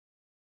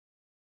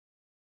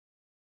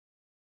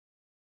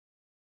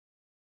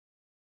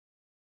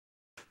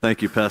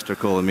Thank you, Pastor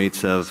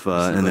Kolomitsev,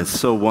 and it's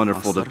so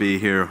wonderful to be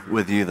here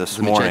with you this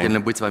Замечательно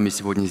morning. быть с вами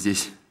сегодня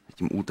здесь,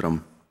 этим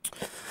утром.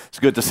 It's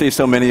good to see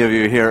so many of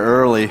you here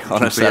early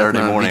on a Очень Saturday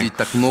приятно morning. видеть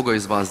так много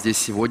из вас здесь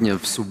сегодня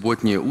в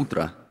субботнее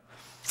утро.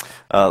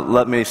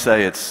 Let me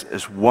say it's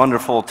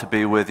wonderful to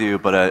be with you,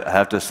 but I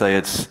have to say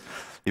it's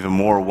even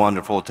more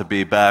wonderful to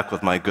be back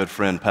with my good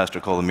friend,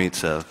 Pastor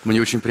Kolomitsev. Мне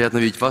очень приятно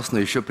видеть вас, но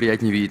еще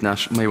приятнее видеть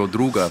моего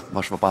друга,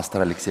 вашего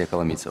пастора Алексея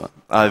Коломийцева.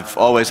 I've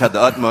always had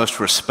the utmost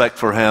respect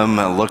for him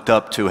and looked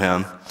up to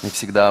him. Я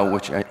всегда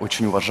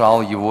очень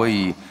уважал его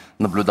и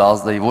наблюдал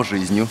за его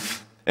жизнью.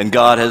 And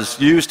God has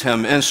used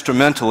him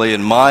instrumentally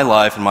in my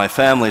life and my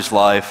family's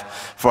life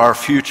for our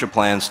future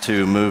plans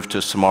to move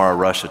to Samara,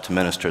 Russia, to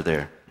minister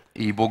there.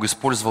 И Бог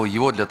использовал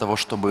его для того,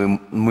 чтобы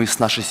мы с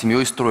нашей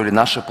семьей строили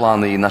наши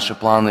планы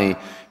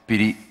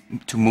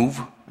to move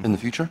in the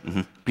future,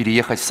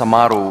 переехать в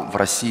Самару, в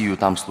Россию,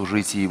 там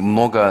служить. И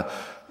много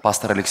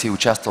пастор Алексей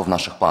участвовал в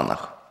наших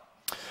планах.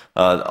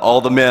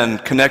 All the men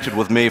connected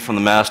with me from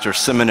the Master's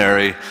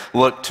Seminary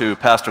look to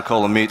Pastor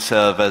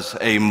Kolomitsev as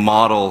a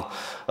model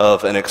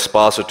of an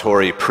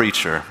expository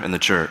preacher in the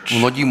church.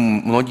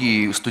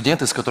 Многие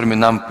студенты, с которыми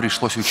нам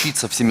пришлось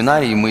учиться в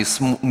семинарии,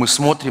 мы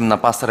смотрим на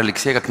пастора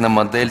Алексея как на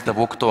модель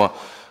того,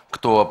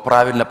 кто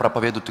правильно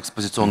проповедует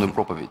экспозиционную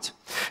проповедь.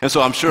 And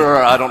so I'm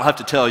sure I don't have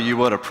to tell you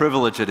what a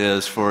privilege it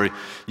is for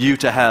you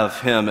to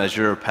have him as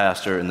your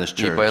pastor in this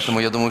church. И поэтому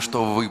я думаю,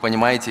 что вы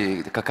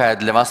понимаете, какая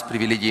для вас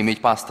привилегия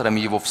иметь пастором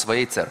его в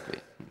своей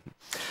церкви.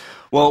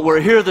 Well,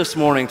 we're here this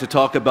morning to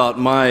talk about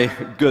my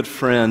good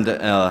friend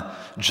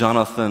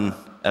Jonathan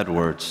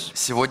Эдвардс.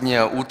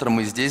 Сегодня утром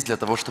мы здесь для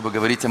того, чтобы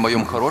говорить о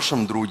моем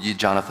хорошем друге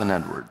Джонатан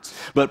Эдвардс.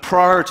 But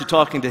prior to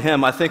talking to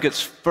him, I think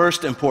it's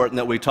first important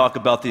that we talk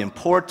about the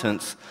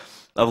importance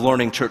of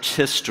learning church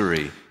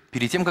history.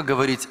 Перед тем, как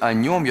говорить о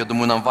нем, я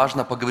думаю, нам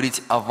важно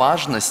поговорить о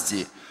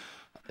важности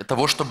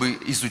того, чтобы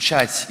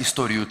изучать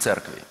историю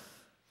церкви.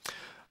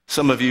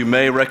 Some of you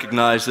may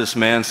recognize this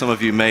man, some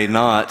of you may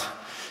not.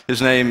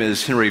 His name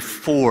is Henry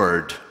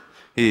Ford.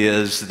 He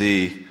is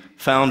the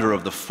founder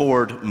of the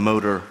Ford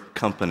Motor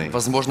Company.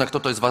 Возможно,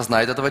 кто-то из вас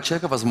знает этого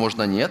человека,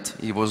 возможно, нет.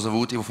 Его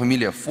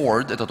фамилия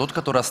Форд. Это тот,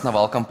 который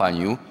основал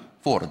компанию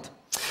Ford.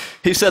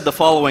 He said the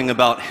following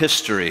about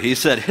history. He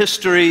said,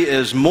 history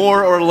is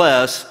more or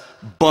less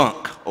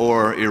bunk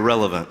or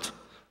irrelevant.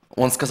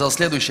 Он сказал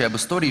следующее об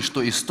истории,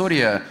 что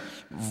история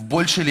в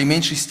большей или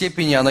меньшей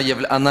степени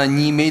она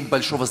не имеет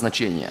большого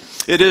значения.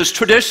 It is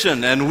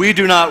tradition, and we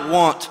do not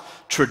want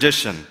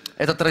tradition.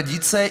 Это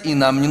традиция, и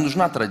нам не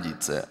нужна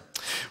традиция.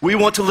 We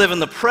want to live in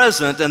the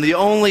present, and the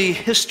only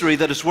history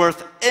that is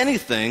worth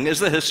anything is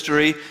the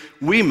history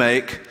we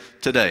make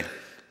today.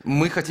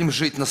 Мы хотим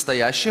жить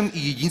настоящим, и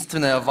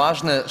единственное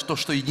важное,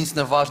 что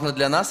единственное важно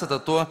для нас, это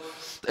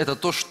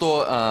то,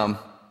 что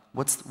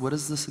what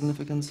is the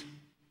significance?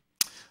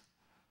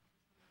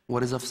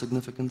 What is of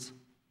significance?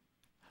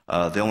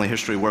 The only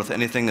history worth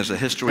anything is the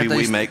history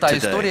we make Это та today.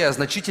 история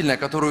значительная,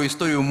 которую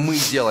мы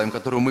делаем,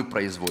 которую мы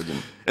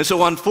производим. And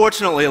so,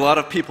 unfortunately, a lot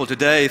of people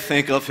today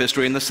think of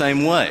history in the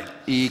same way.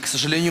 И, к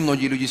сожалению,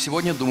 многие люди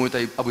сегодня думают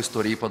об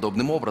истории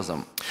подобным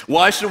образом.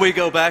 Why should we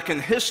go back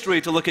in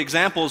history to look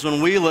examples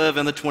when we live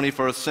in the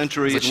 21st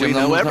century and we Зачем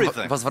нам know нужно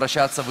everything?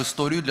 возвращаться в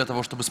историю для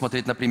того, чтобы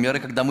смотреть на примеры,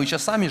 когда мы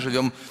сейчас сами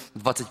живем в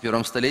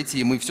 21 столетии,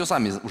 и мы все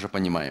сами уже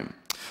понимаем.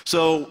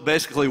 So,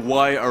 basically,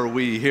 why are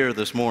we here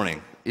this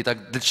morning?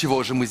 Итак, для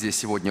чего же мы здесь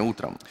сегодня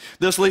утром?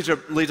 This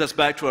leads us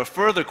back to a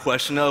further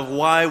question of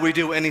why we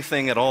do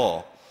anything at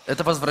all.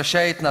 Это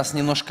возвращает нас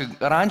немножко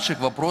раньше к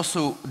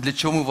вопросу, для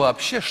чего мы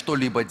вообще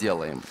что-либо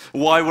делаем.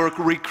 Why we're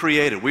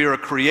recreated. We are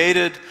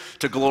created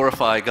to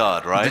glorify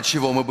God, Для right?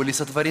 чего мы были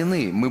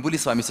сотворены? Мы были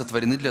с вами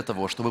сотворены для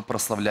того, чтобы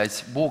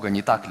прославлять Бога,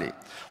 не так ли?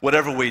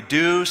 Whatever we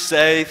do,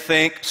 say,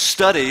 think,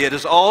 study, it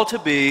is all to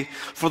be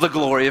for the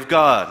glory of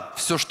God.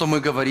 Все, что мы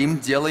говорим,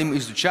 делаем,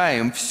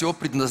 изучаем, все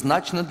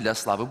предназначено для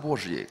славы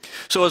Божьей.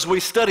 So as we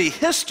study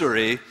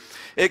history,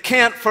 it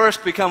can't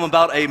first become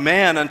about a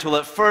man until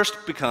it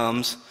first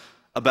becomes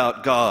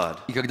about God.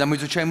 И когда мы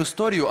изучаем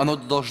историю, оно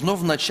должно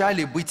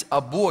вначале быть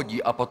о Боге,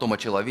 а потом о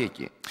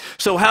человеке.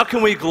 So how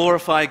can we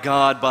glorify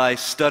God by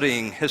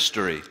studying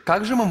history?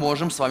 Как же мы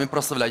можем с вами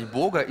прославлять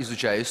Бога,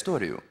 изучая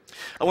историю?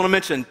 I want to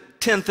mention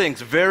 10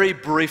 things very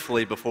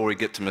briefly before we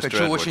get to Mr.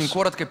 Хочу очень Edwards.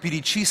 коротко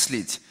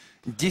перечислить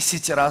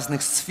 10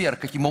 разных сфер,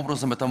 каким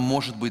образом это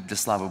может быть для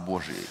славы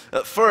Божьей.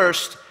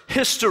 First,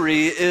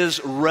 history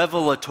is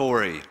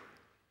revelatory.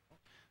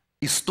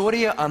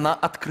 История, она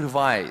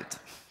открывает.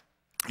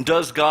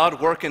 Does God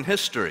work in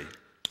history?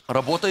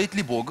 Работает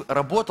ли Бог,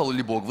 работал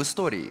ли Бог в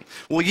истории?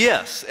 Well,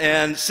 yes,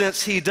 and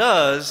since he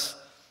does,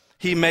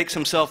 he makes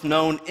himself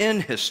known in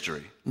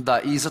history. Да,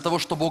 и из-за того,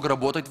 что Бог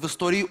работает в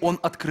истории, Он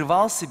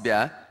открывал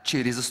себя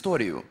через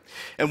историю.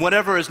 And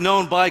whatever is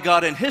known by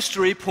God in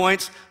history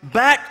points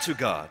back to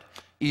God.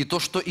 И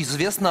то, что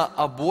известно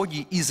о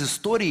Боге из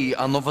истории,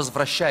 оно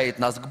возвращает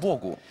нас к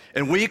Богу.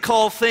 And we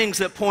call things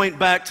that point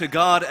back to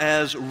God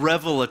as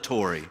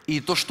revelatory. И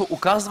то, что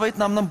указывает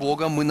нам на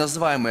Бога, мы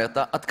называем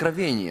это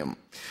откровением.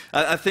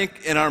 I think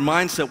in our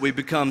mindset we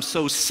become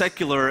so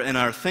secular in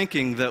our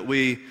thinking that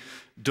we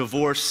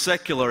divorce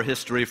secular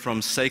history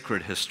from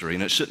sacred history,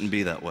 and it shouldn't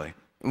be that way.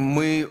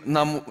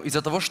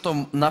 Из-за того,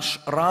 что наш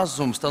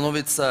разум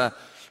становится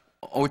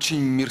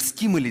очень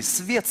мирским или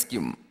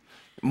светским,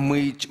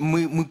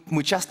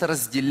 мы часто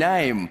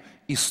разделяем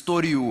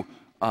историю,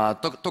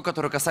 то,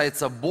 которое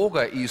касается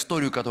Бога, и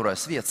историю, которая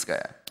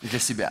светская для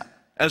себя.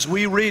 As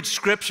we read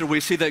Scripture, we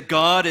see that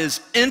God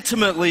is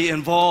intimately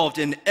involved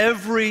in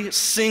every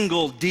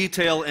single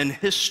detail in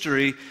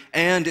history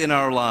and in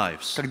our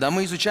lives. Когда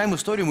мы изучаем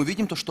историю, мы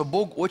видим то, что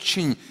Бог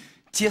очень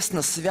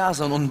тесно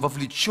связан, Он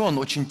вовлечен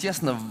очень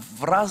тесно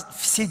в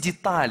все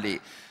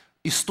детали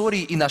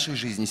истории и нашей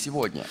жизни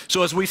сегодня.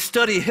 So as we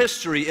study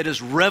history, it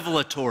is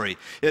revelatory.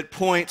 It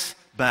points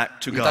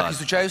back to Итак, God.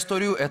 изучая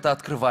историю, это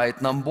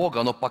открывает нам Бога,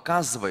 оно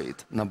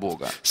показывает на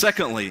Бога.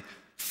 Secondly,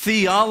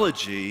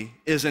 theology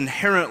is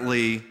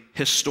inherently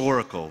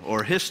historical,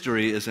 or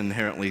history is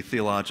inherently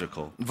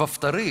theological.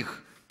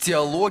 Во-вторых,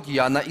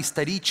 теология, она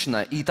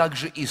исторична, и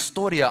также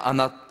история,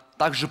 она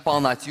также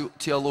полна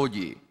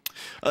теологии.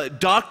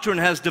 Doctrine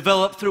has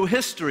developed through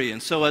history,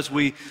 and so as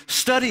we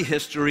study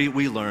history,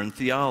 we learn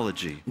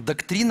theology.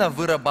 Доктрина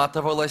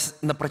вырабатывалась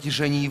на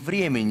протяжении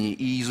времени,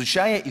 и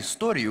изучая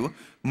историю,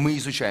 мы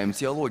изучаем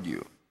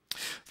теологию.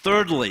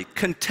 Thirdly,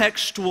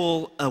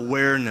 contextual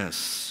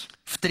awareness.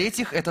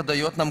 В-третьих, это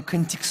дает нам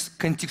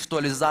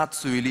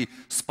контекстуализацию или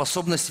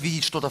способность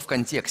видеть что-то в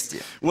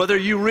контексте. Whether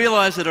you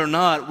realize it or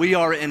not, we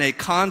are in a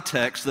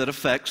context that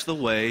affects the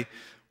way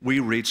we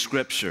read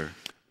Scripture.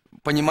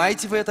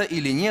 Понимаете вы это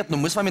или нет, но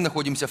мы с вами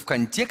находимся в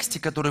контексте,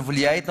 который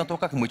влияет на то,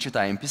 как мы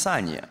читаем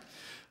Писание.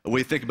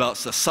 We think about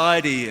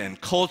society and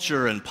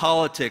culture and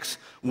politics,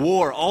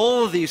 war,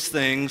 all of these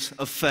things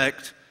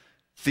affect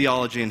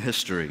theology and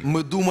history.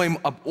 Мы думаем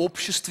об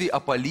обществе, о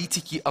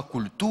политике, о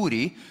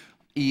культуре,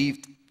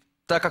 и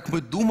так как мы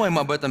думаем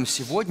об этом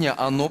сегодня,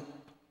 оно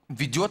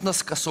ведет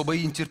нас к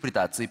особой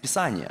интерпретации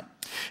Писания.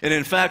 And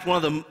in fact,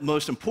 one of the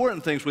most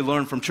important things we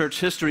learn from church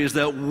history is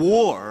that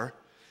war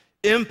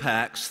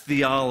impacts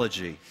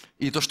theology.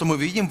 И то, что мы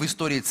видим в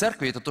истории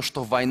церкви, это то,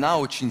 что война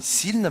очень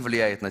сильно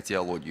влияет на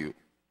теологию.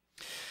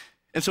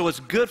 And so it's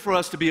good for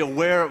us to be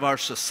aware of our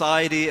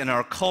society and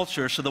our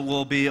culture so that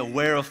we'll be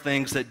aware of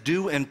things that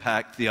do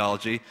impact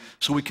theology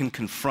so we can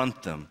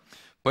confront them.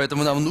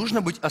 Поэтому нам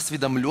нужно быть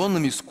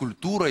осведомленными с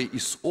культурой и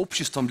с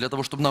обществом для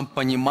того, чтобы нам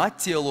понимать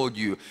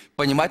теологию,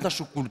 понимать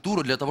нашу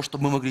культуру, для того,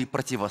 чтобы мы могли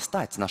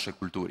противостать нашей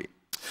культуре.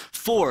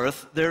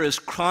 Fourth, there is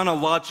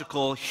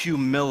chronological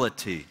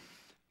humility.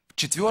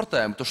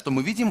 Четвертое, то, что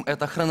мы видим,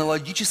 это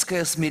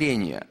хронологическое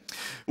смирение.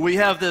 We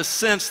have this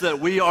sense that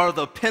we are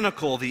the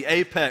pinnacle, the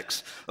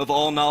apex of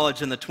all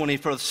knowledge in the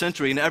 21st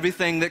century, and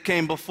everything that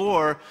came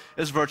before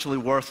is virtually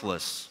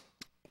worthless.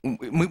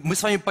 Мы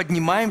с вами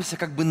поднимаемся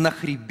как бы на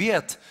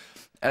хребет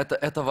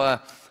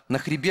на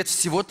хребет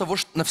всего того,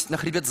 на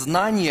хребет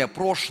знания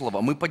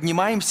прошлого. Мы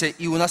поднимаемся,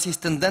 и у нас есть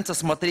тенденция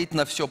смотреть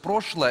на все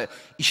прошлое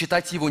и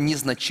считать его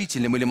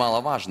незначительным или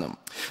маловажным.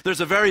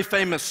 There's a very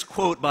famous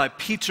quote by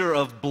Peter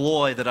of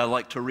Blois that I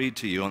like to read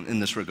to you in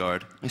this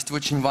regard. Есть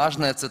очень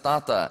важная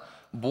цитата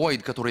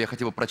Бойд, которую я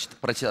хотел бы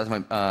прочитать.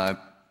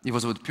 Его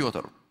зовут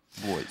Петр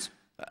Бойд.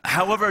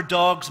 However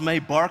dogs may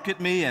bark at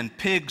me and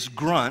pigs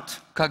grunt,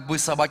 как бы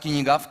собаки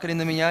не гавкали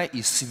на меня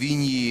и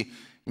свиньи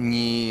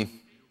не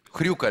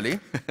хрюкали,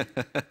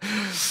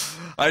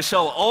 I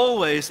shall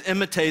always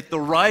imitate the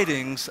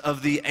writings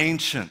of the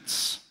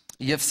ancients.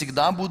 Я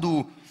всегда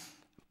буду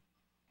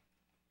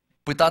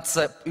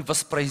пытаться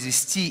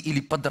воспроизвести или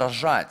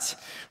подражать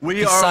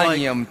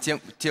писаниям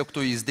тех,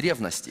 кто из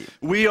древности.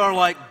 We are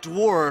like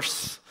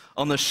dwarfs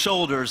on the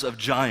shoulders of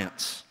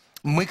giants.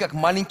 Мы как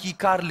маленькие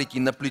карлики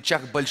на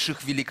плечах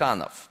больших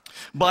великанов.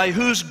 By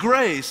whose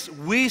grace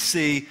we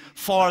see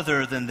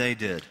farther than they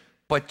did.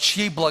 По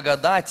чьей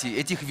благодати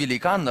этих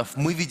великанов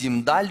мы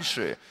видим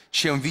дальше,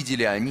 чем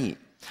видели они.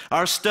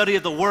 Our study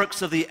of the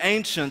works of the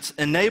ancients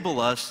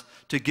enable us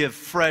to give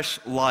fresh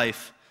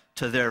life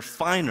to their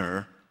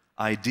finer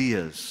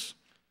ideas.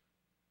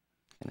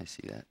 Can I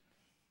see that?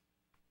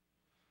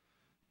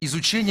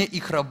 Изучение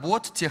их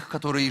работ, тех,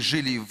 которые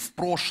жили в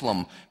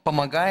прошлом,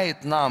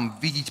 помогает нам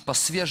видеть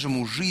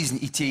по-свежему жизнь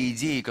и те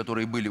идеи,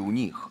 которые были у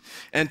них.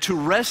 And to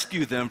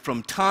rescue them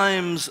from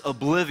time's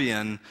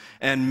oblivion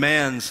and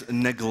man's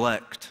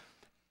neglect.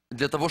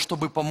 Для того,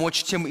 чтобы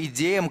помочь тем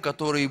идеям,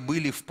 которые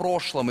были в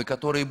прошлом и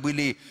которые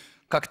были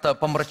как-то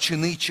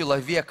помрачены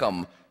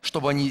человеком,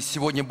 чтобы они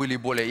сегодня были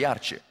более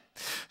ярче.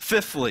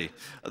 Fifthly,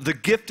 the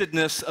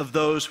giftedness of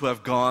those who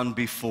have gone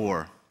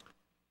before.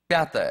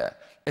 Пятое.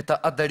 Это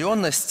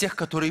одаренность тех,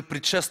 которые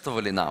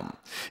предшествовали нам.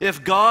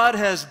 If God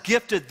has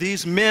gifted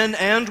these men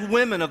and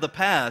women of the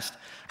past,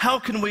 how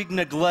can we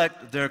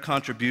neglect their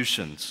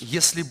contributions?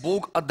 Если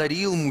Бог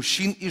одарил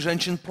мужчин и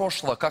женщин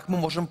прошлого, как мы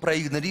можем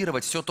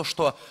проигнорировать все то,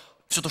 что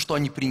все то, что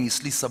они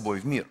принесли с собой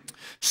в мир.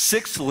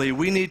 Sixthly,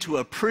 we need to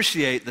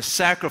appreciate the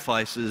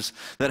sacrifices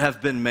that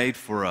have been made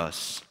for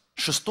us.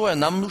 Шестое,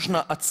 нам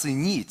нужно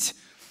оценить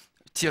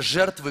те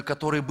жертвы,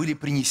 которые были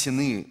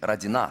принесены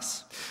ради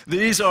нас.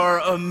 These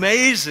are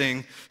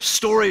amazing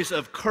stories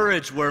of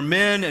courage where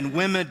men and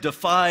women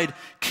defied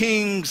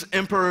kings,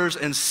 emperors,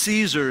 and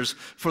Caesars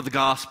for the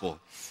gospel.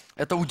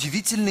 Это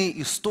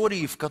удивительные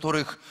истории, в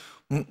которых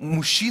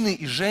мужчины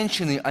и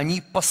женщины,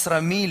 они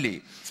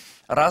посрамили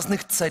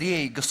разных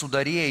царей,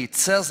 государей,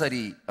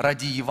 цезарей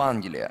ради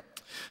Евангелия.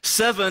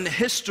 7,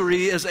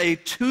 history is a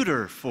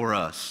tutor for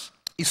us.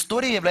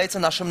 История является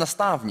нашим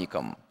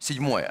наставником.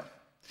 Седьмое.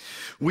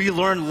 We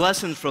learn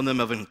lessons from them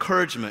of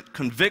encouragement,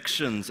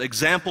 convictions,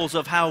 examples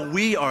of how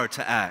we are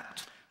to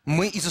act.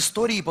 Мы из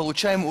истории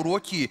получаем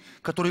уроки,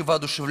 которые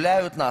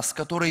воодушевляют нас,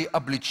 которые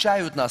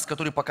обличают нас,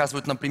 которые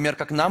показывают, например,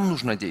 как нам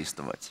нужно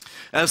действовать.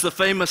 As the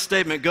famous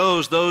statement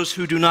goes, those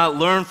who do not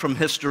learn from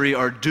history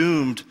are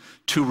doomed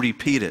to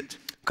repeat it.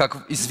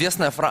 Как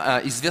известная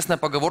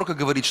поговорка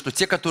говорит, что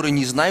те, которые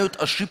не знают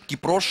ошибки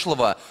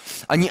прошлого,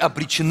 они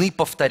обречены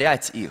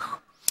повторять их.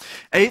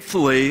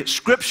 Eighthly,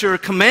 Scripture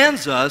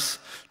commands us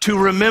to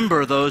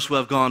remember those who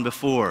have gone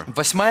before.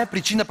 Восьмая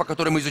причина, по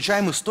которой мы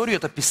изучаем историю,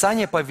 это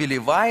Писание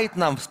повелевает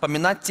нам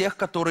вспоминать тех,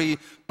 которые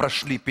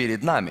прошли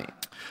перед нами.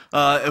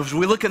 As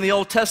we look in the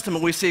Old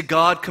Testament, we see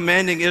God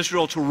commanding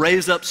Israel to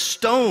raise up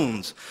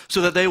stones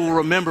so that they will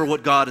remember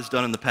what God has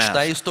done in the past.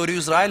 Читая историю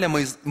Израиля,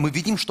 мы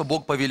видим, что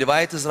Бог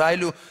повелевает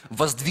Израилю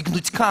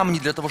воздвигнуть камни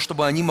для того,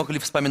 чтобы они могли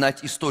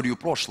вспоминать историю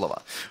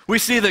прошлого. We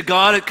see that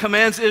God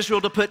commands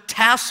Israel to put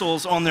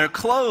tassels on their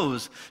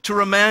clothes to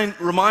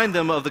remind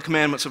them of the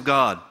commandments of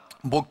God.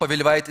 Бог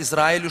повелевает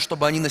Израилю,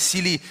 чтобы они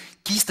носили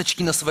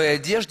кисточки на своей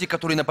одежде,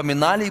 которые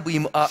напоминали бы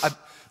им о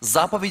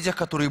заповедях,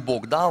 которые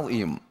Бог дал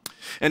им.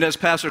 And as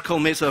Pastor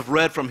Kolmesa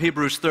read from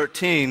Hebrews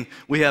 13,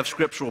 we have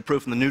scriptural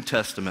proof in the New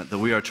Testament that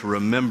we are to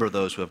remember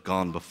those who have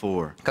gone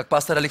before. Как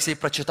пастор Алексей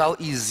прочитал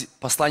из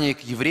послания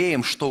к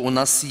евреям, что у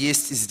нас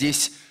есть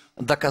здесь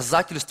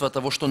доказательство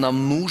того, что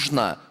нам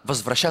нужно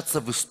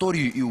возвращаться в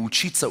историю и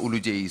учиться у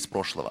людей из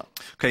прошлого.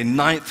 Okay,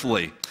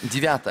 ninthly,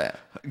 Девятое.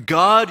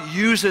 God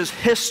uses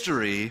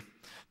history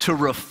to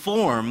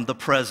reform the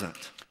present.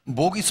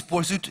 Бог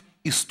использует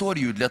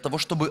историю для того,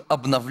 чтобы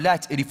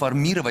обновлять,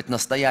 реформировать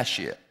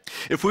настоящее.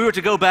 If we were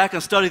to go back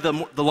and study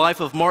the life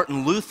of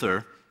Martin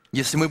Luther,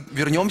 Если мы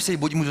вернемся и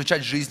будем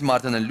изучать жизнь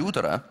Мартина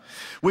Лютера,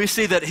 we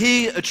see that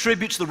he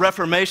attributes the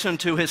Reformation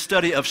to his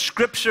study of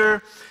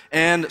Scripture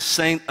and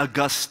Saint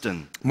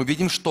Augustine. мы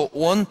видим, что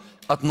он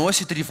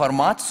относит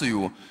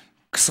реформацию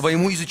к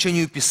своему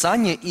изучению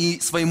Писания и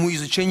своему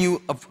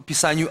изучению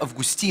Писанию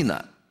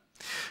Августина.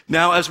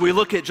 Now, as we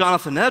look at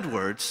Jonathan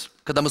Edwards,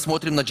 Когда мы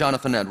смотрим на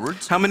Джонатана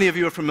Эдвардс, how many of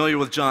you are familiar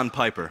with John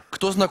Piper?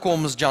 кто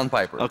знаком с Джон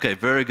Пайпер? Okay,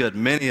 very good.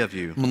 Many of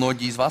you.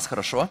 Многие из вас,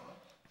 хорошо?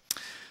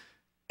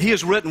 He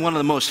has written one of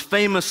the most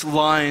famous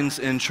lines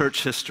in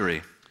church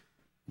history.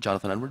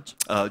 Джонатан Эдвардс?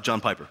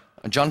 John Piper.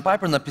 Джон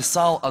Пайпер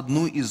написал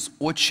одну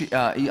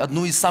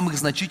из самых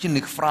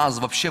значительных фраз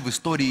вообще в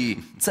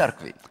истории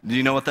церкви. Do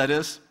you know what that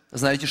is?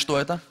 Знаете, что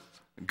это?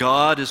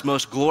 God is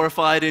most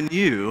glorified in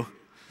you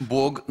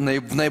Бог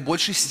в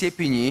наибольшей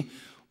степени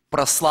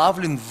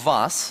прославлен в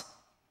вас,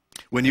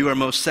 when you are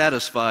most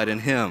satisfied in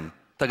Him.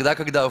 тогда,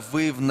 когда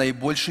вы в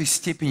наибольшей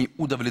степени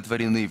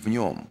удовлетворены в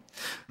Нем.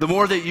 The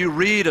more that you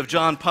read of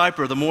John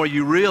Piper, the more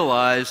you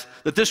realize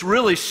that this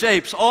really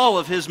shapes all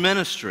of his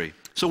ministry.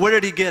 So where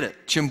did he get it?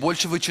 Чем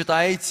больше вы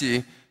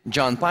читаете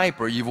Джон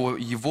Пайпер,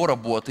 его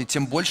работы,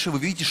 тем больше вы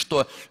видите,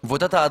 что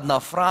вот эта одна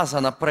фраза,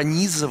 она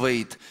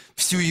пронизывает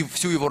всю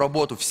его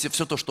работу, все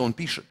то, что он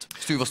пишет,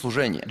 все его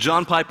служение.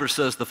 John Piper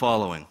says the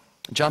following.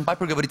 Джон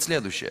Пайпер говорит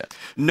следующее.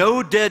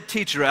 No dead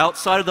teacher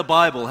outside of the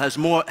Bible has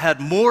had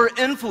more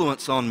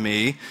influence on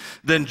me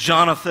than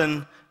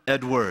Jonathan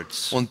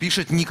Edwards. Он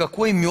пишет,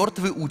 никакой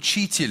мертвый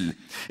учитель,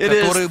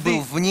 который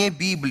был вне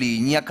Библии,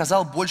 не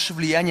оказал больше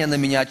влияния на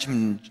меня,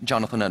 чем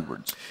Джонатан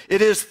Эдвардс.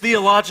 It is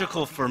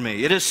theological for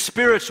me. It is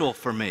spiritual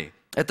for me.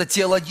 Это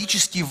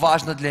теологически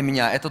важно для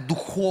меня, это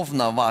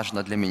духовно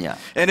важно для меня.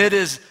 And it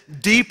is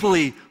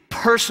deeply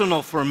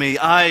personal for me.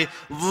 I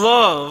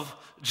love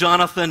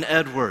Jonathan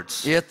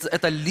Edwards. И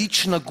это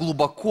лично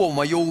глубоко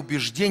мое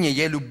убеждение,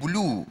 я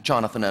люблю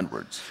Джонатан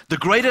Эдвардс. The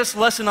greatest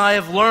lesson I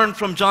have learned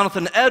from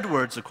Jonathan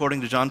Edwards, according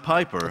to John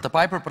Piper, Это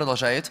Пайпер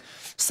продолжает.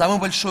 Самый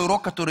большой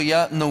урок, который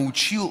я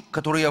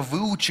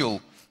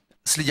выучил,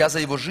 следя за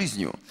его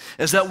жизнью,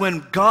 is that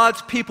when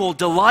God's people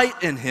delight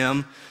in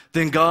Him,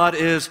 then God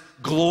is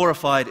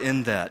glorified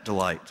in that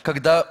delight.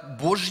 когда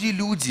Божьи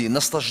люди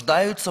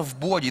наслаждаются в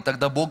Боге,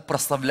 тогда Бог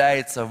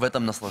прославляется в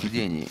этом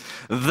наслаждении.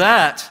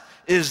 That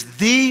is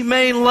the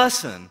main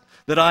lesson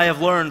that I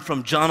have learned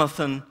from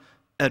Jonathan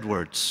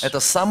Edwards. Это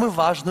самый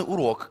важный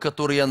урок,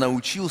 который я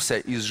научился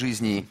из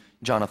жизни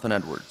Джонатана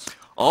Эдвардс.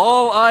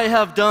 All I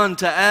have done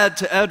to add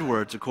to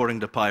Edwards, according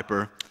to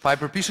Piper,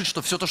 Пайпер пишет,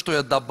 что все то, что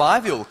я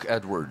добавил к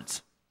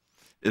Эдвардс,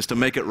 is to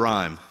make it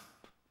rhyme.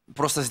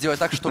 просто сделать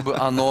так, чтобы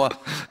оно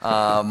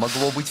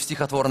могло быть в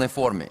стихотворной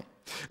форме.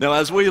 Now,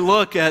 as we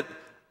look at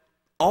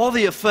all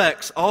the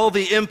effects, all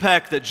the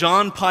impact that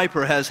John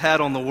Piper has had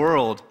on the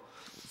world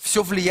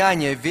Все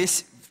влияние,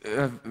 весь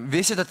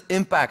этот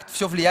импакт,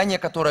 все влияние,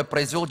 которое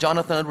произвел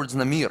Джонатан Эдвардс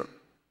на мир.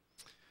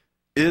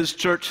 is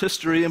church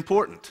history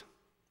important?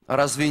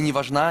 Разве не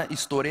важна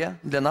история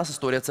для нас,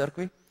 история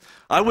церкви?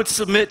 I would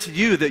submit to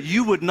you that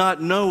you would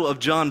not know of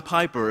John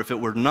Piper if it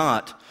were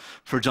not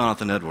for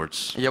Jonathan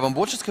Edwards. Я вам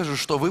больше скажу,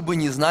 что вы бы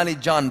не знали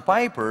Джон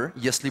Пайпер,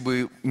 если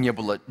бы не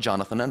было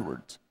Джонатан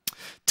Эдвардс.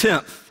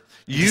 10th,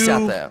 you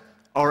Десятое.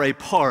 are a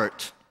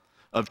part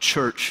of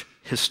church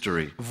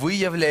history. Вы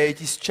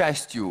являетесь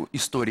частью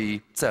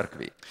истории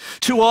церкви.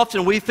 Too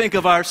often we think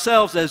of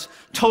ourselves as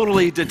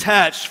totally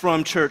detached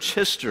from church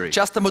history.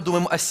 Часто мы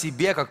думаем о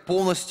себе как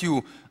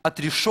полностью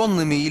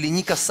отрешенными или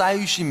не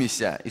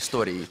касающимися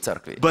истории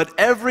церкви. But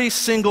every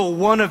single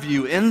one of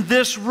you in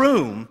this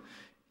room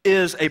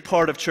is a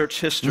part of church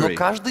Но history.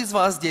 каждый из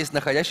вас здесь,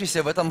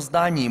 находящийся в этом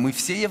здании, мы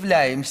все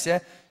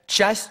являемся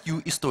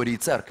частью истории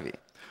церкви.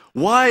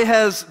 Why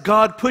has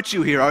God put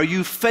you here? Are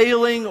you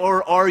failing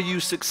or are you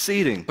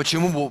succeeding?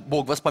 Почему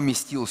Бог вас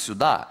поместил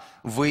сюда?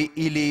 Вы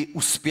или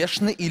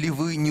успешны, или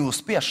вы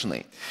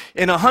неуспешны?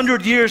 In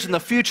 100 years in the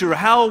future,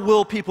 how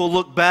will people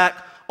look back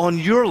on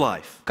your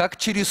life? Как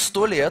через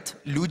 100 лет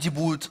люди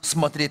будут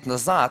смотреть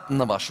назад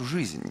на вашу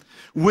жизнь?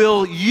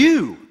 Will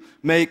you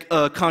make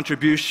a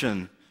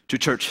contribution to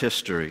church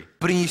history?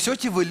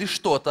 Принесете вы ли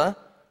что-то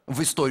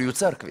в историю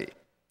церкви?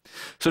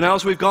 So now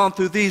as we've gone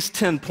through these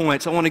 10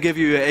 points, I want to give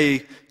you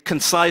a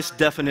concise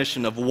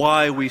definition of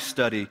why we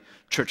study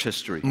church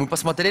history. Мы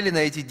посмотрели на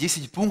эти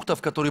 10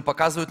 пунктов, которые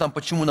показывают нам,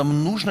 почему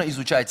нам нужно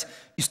изучать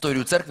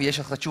историю церкви. Я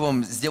сейчас хочу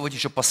вам сделать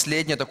еще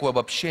последнее такое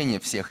обобщение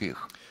всех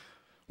их.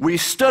 We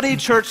study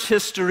church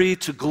history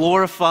to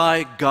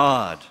glorify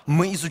God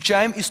Мы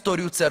изучаем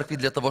историю церкви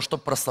для того,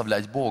 чтобы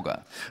прославлять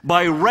Бога.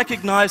 by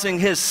recognizing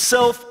His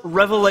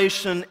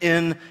self-revelation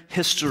in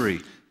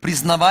history,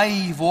 Признавая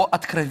Его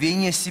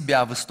откровение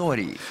себя в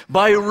истории.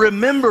 by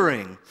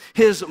remembering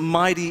His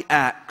mighty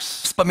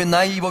acts,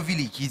 Вспоминая Его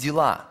великие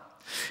дела.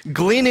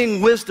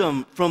 gleaning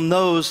wisdom from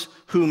those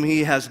whom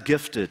He has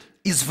gifted,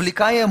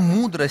 Извлекая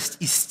мудрость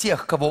из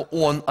тех, кого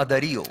Он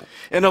одарил.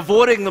 and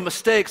avoiding the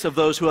mistakes of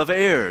those who have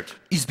erred,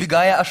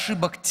 Избегая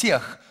ошибок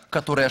тех,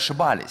 которые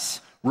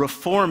ошибались.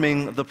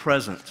 reforming the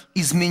present,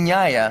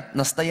 Изменяя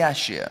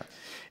настоящее.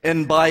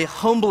 and by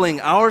humbling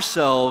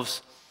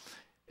ourselves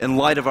in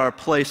light of our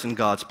place in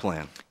God's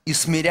plan. И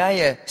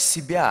смиряя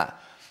себя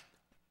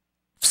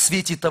в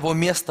свете того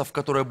места, в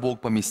которое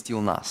Бог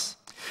поместил нас.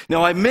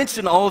 Now, I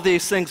mention all of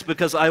these things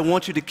because I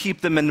want you to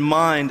keep them in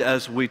mind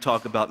as we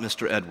talk about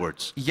Mr.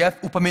 Edwards. Я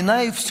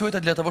упоминаю все это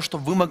для того,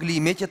 чтобы вы могли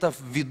иметь это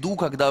в виду,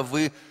 когда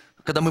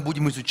мы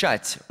будем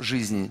изучать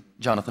жизнь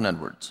Джонатана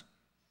Эдвардса.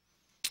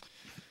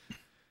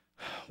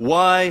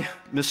 Why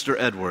Mr.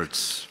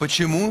 Edwards?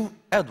 Почему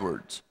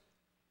Эдвардс?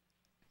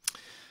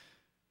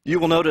 You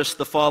will notice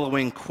the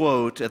following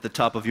quote at the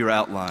top of your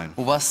outline.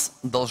 У вас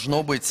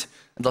должна быть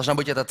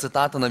эта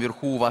цитата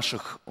наверху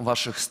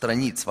ваших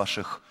страниц,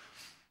 ваших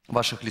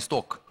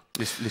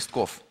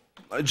листков.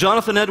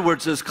 Jonathan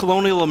Edwards is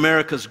colonial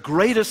America's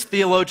greatest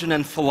theologian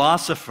and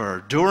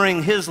philosopher.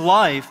 During his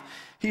life,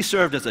 he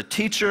served as a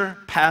teacher,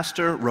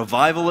 pastor,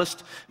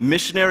 revivalist,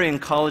 missionary,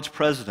 and college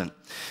president,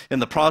 in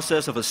the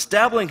process of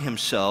establishing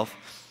himself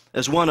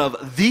as one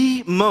of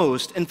the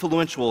most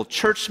influential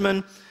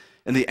churchmen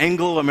in the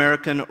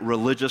Anglo-American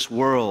religious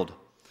world.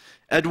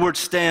 Edwards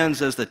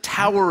stands as the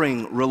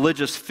towering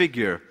religious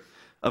figure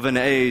of an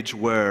age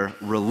where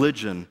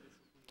religion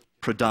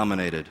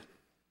predominated.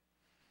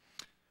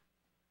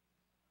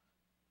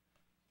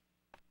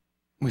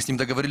 Мы с ним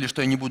договорились,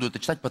 что я не буду это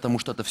читать, потому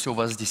что это все у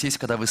вас здесь есть.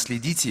 Когда вы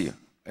следите,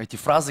 эти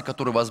фразы,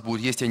 которые у вас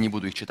будут есть, я не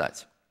буду их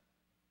читать.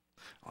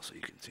 Also,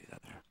 you can see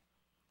that there.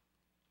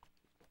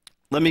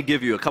 Let me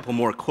give you a couple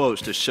more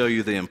quotes to show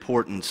you the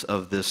importance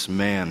of this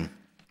man.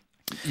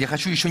 Я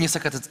хочу еще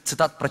несколько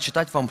цитат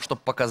прочитать вам,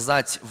 чтобы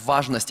показать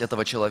важность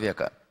этого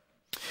человека.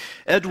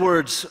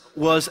 Edwards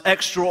was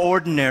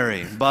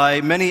extraordinary. By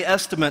many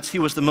estimates, he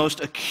was the most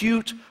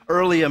acute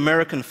early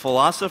American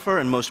philosopher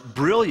and most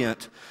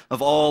brilliant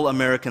of all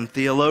American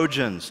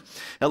theologians.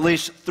 At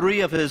least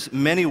 3 of his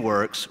many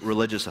works,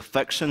 Religious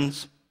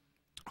Affections,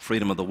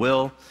 Freedom of the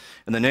Will,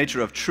 and The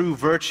Nature of True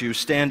Virtue,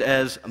 stand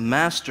as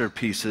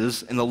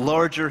masterpieces in the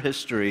larger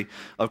history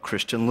of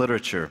Christian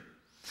literature.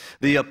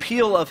 The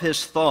appeal of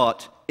his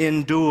thought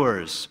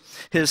endures.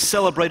 His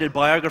celebrated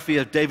biography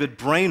of David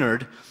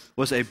Brainerd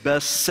was a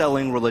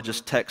best-selling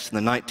religious text in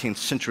the 19th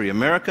century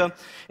America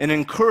and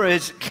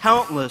encouraged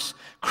countless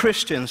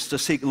Christians to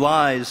seek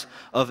lives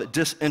of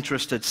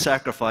disinterested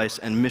sacrifice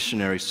and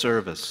missionary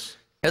service.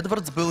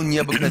 Эдвардс был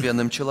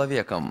необыкновенным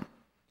человеком.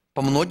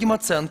 По многим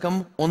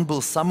оценкам, он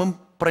был самым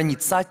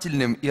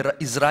проницательным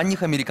из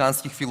ранних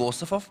американских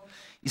философов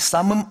и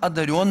самым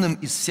одаренным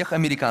из всех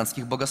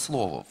американских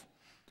богословов.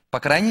 По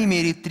крайней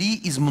мере, 3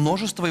 из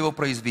множества его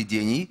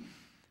произведений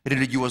 –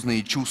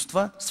 «Религиозные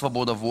чувства»,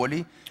 «Свобода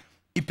воли»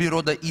 и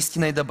 «Природа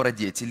истинной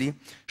добродетели»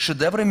 –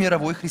 шедевры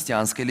мировой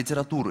христианской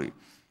литературы.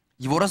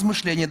 Его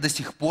размышления до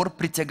сих пор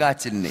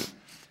притягательны.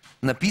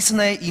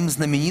 Написанная им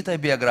знаменитая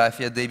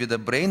биография Дэвида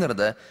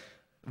Брейнарда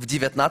в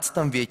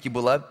XIX веке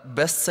была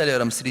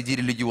бестселлером среди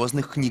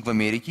религиозных книг в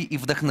Америке и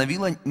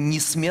вдохновила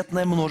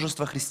несметное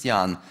множество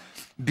христиан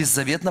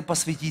беззаветно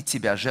посвятить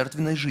себя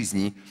жертвенной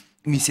жизни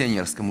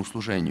миссионерскому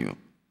служению.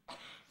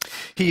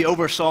 He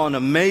oversaw an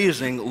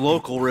amazing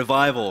local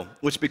revival,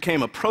 which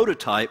became a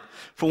prototype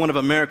for one of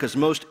America's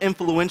most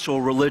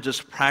influential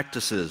religious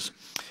practices.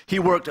 He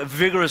worked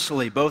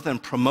vigorously both in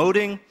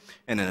promoting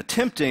and in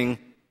attempting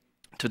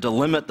to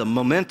delimit the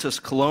momentous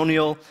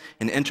colonial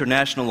and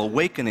international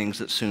awakenings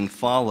that soon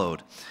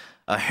followed.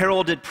 A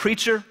heralded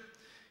preacher,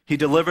 he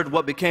delivered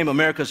what became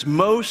America's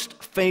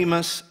most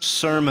famous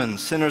sermon,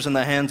 Sinners in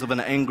the Hands of an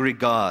Angry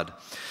God.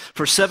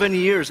 For 7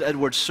 years,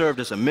 Edwards served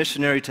as a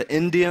missionary to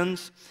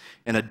Indians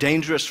in a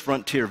dangerous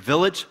frontier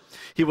village.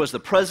 He was the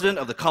president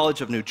of the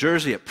College of New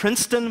Jersey at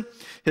Princeton.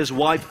 His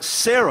wife,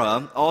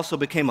 Sarah, also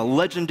became a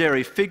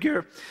legendary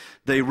figure.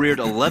 They reared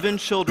 11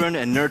 children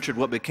and nurtured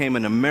what became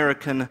an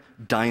American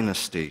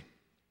dynasty.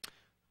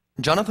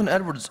 Джонатан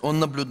Эдвардс, он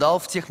наблюдал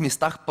в тех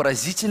местах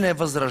поразительное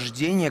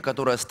возрождение,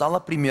 которое стало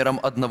примером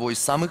одного из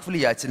самых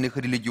влиятельных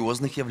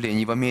религиозных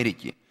явлений в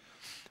Америке.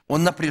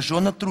 Он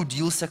напряженно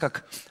трудился,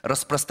 как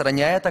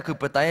распространяя, так и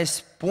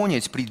пытаясь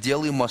понять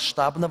пределы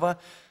масштабного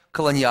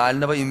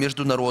колониального и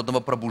международного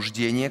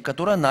пробуждения,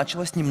 которое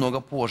началось немного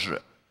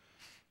позже.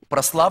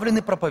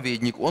 Прославленный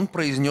проповедник, он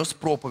произнес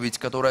проповедь,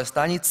 которая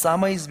станет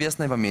самой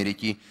известной в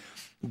Америке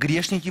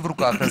 «Грешники в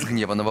руках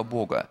разгневанного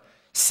Бога».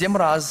 7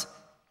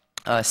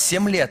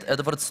 лет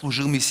Эдвардс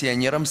служил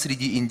миссионером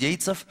среди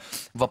индейцев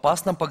в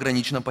опасном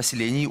пограничном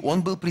поселении.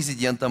 Он был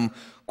президентом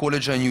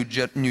колледжа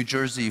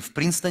Нью-Джерси в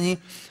Принстоне.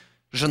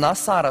 Жена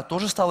Сара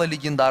тоже стала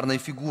легендарной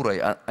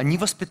фигурой. Они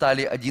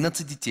воспитали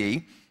 11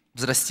 детей,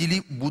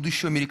 взрастили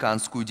будущую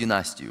американскую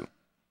династию.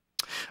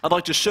 I'd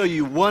like to show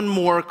you one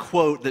more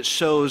quote that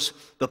shows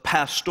the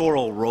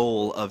pastoral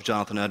role of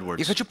Jonathan Edwards.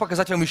 Я хочу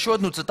показать вам еще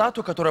одну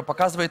цитату, которая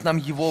показывает нам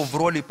его в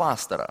роли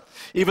пастора.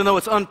 Even though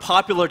it's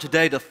unpopular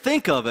today to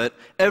think of it,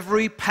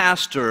 every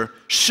pastor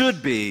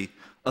should be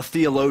a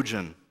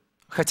theologian.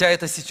 Хотя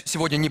это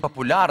сегодня не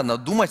популярно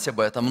думать об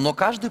этом, но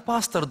каждый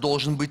пастор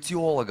должен быть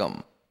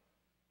теологом.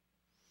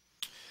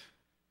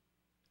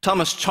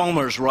 Thomas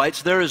Chalmers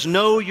writes, "There is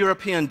no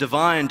European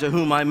divine to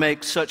whom I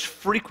make such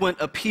frequent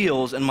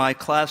appeals in my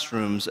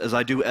classrooms as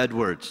I do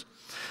Edwards.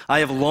 I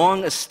have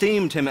long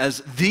esteemed him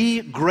as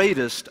the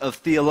greatest of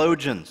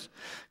theologians,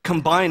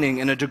 combining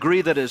in a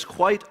degree that is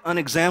quite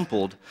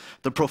unexampled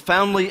the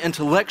profoundly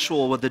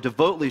intellectual with the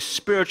devotedly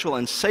spiritual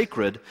and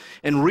sacred,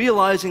 and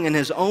realizing in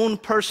his own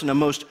person a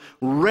most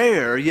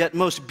rare yet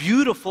most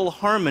beautiful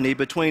harmony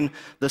between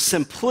the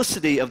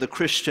simplicity of the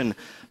Christian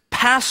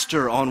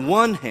pastor on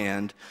one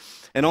hand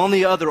and on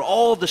the other,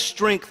 all the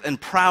strength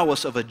and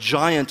prowess of a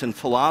giant in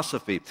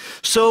philosophy,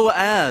 so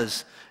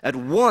as at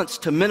once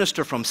to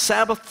minister from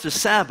Sabbath to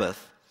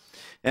Sabbath,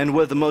 and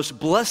with the most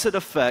blessed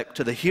effect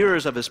to the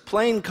hearers of his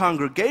plain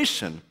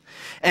congregation,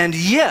 and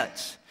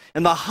yet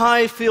in the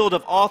high field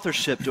of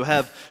authorship to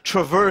have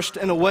traversed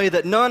in a way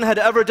that none had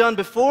ever done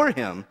before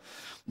him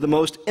the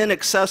most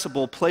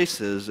inaccessible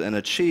places and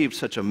achieved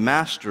such a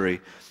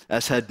mastery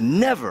as had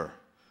never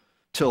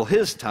till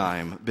his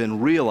time been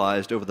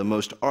realized over the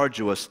most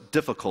arduous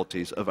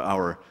difficulties of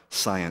our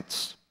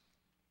science."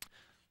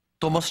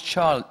 Томас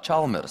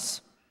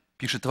Чалмерс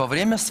пишет: «Во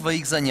время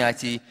своих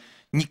занятий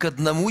ни к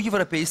одному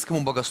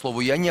европейскому богослову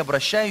я не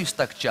обращаюсь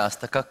так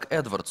часто, как к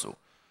Эдвардсу.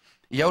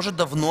 Я уже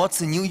давно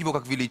оценил его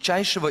как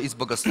величайшего из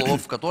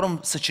богословов, в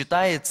котором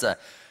сочетается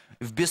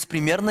в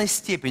беспримерной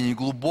степени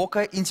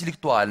глубокая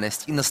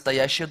интеллектуальность и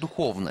настоящая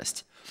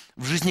духовность,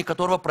 в жизни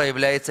которого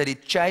проявляется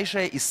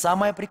редчайшая и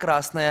самая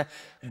прекрасная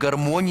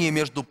гармония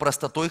между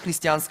простотой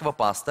христианского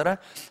пастора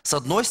с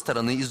одной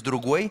стороны и с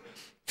другой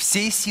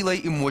всей силой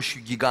и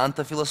мощью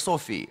гиганта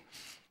философии.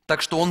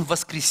 Так что он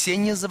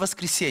воскресенье за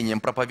воскресеньем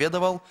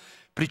проповедовал,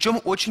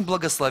 причем очень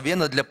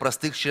благословенно для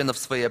простых членов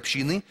своей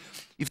общины,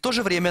 и в то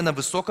же время на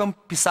высоком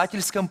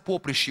писательском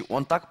поприще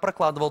он так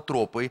прокладывал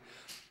тропы,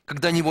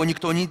 когда него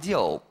никто не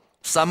делал,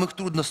 в самых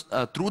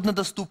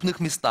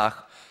труднодоступных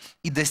местах,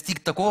 и достиг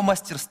такого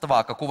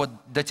мастерства, какого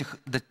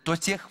до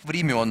тех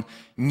времен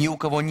ни у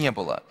кого не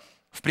было,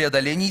 в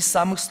преодолении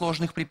самых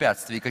сложных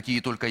препятствий, какие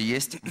только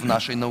есть в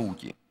нашей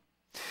науке».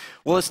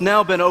 Well, it's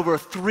now been over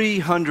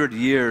 300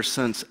 years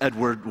since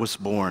Edward was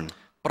born.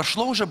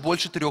 Прошло уже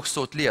больше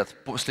 300 лет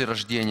после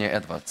рождения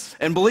Эдвардса.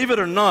 And believe it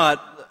or not,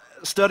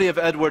 study of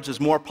Edwards is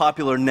more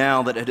popular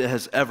now than it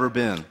has ever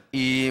been.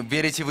 И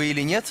верите вы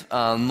или нет,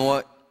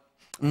 но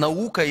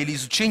наука или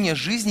изучение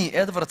жизни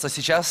Эдвардса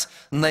сейчас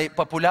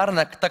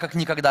популярна так, как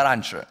никогда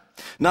раньше.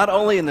 Not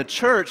only in the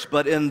church,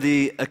 but in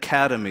the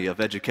academy of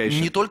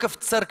education. Не только в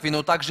церкви,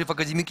 но также и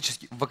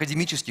в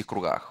академических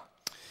кругах.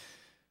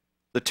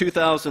 The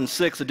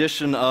 2006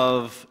 edition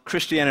of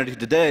Christianity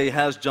Today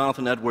has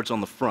Jonathan Edwards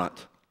on the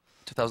front.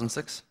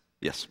 2006?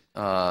 Yes.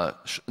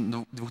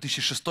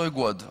 2006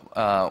 год,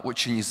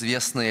 очень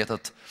известный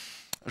этот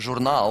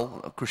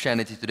журнал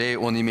Christianity Today,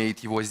 он имеет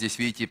его здесь,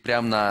 видите,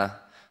 прямо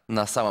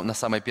на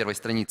самой первой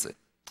странице.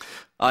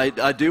 I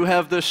do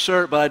have this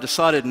shirt, but I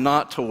decided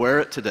not to wear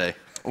it today.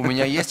 У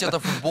меня есть эта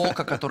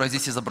футболка, которая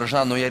здесь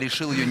изображена, но я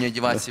решил ее не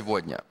одевать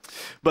сегодня.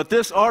 But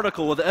this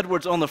article with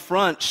Edwards on the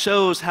front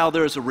shows how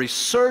there is a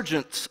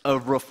resurgence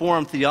of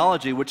Reformed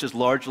theology, which is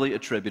largely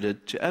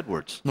attributed to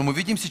Edwards. Но мы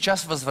видим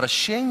сейчас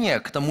возвращение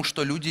к тому,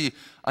 что люди,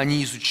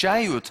 они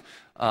изучают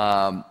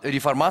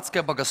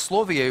реформатское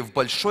богословие, и в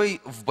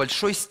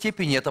большой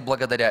степени это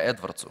благодаря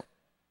Эдвардсу.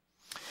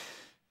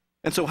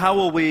 And so how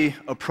will we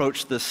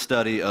approach this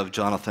study of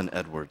Jonathan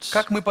Edwards?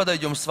 Как мы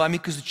подойдем с вами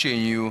к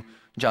изучению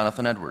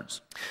Джонатан Эдвардс?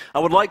 I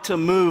would like to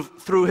move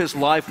through his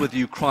life with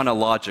you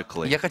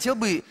chronologically. Я хотел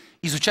бы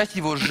изучать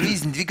его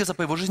жизнь, двигаться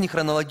по его жизни в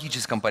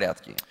хронологическом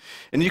порядке.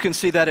 And you can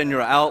see that in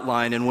your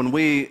outline, and when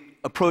we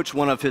approach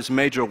one of his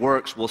major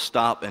works, we'll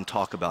stop and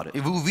talk about it. И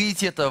вы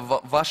увидите это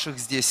в ваших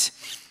здесь,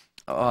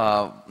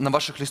 на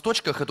ваших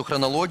листочках, эту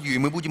хронологию, и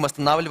мы будем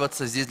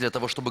останавливаться здесь для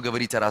того, чтобы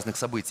говорить о разных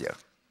событиях.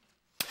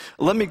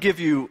 Let me give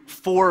you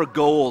 4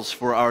 goals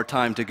for our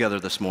time together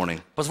this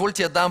morning.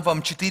 Позвольте, я дам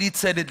вам 4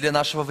 цели для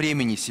нашего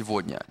времени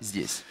сегодня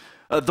здесь.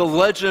 The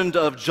legend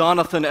of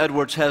Jonathan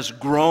Edwards has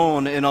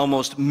grown in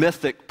almost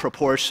mythic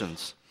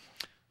proportions.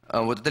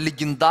 Вот эта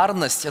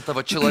легендарность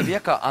этого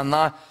человека,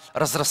 она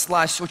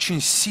разрослась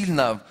очень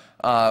сильно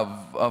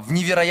в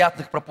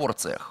невероятных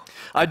пропорциях.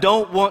 I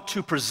don't want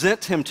to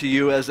present him to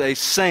you as a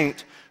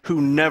saint who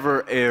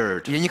never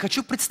erred. Я не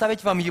хочу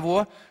представить вам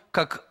его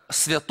как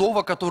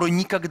святого, который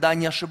никогда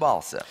не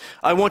ошибался.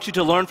 I want you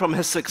to learn from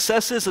his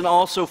successes and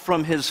also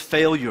from his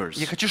failures.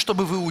 Я хочу,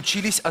 чтобы вы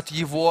учились от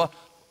его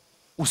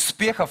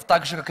успехов,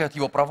 так же, как и от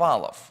его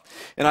провалов.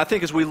 And I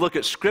think as we look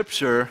at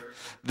Scripture,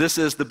 this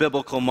is the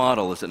biblical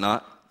model, is it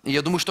not? И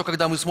я думаю, что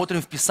когда мы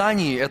смотрим в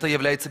Писании, это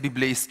является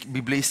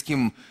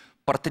библейским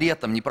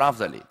портретом, не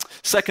правда ли?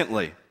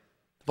 Secondly,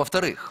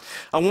 Во-вторых,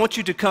 I want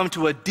you to come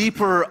to a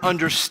deeper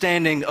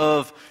understanding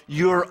of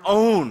your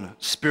own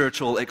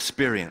spiritual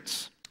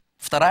experience.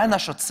 вторая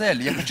наша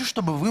цель. Я хочу,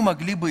 чтобы вы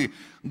могли бы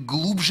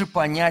глубже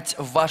понять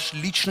ваш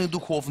личный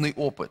духовный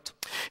опыт.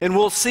 And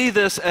we'll see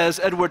this as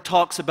Edward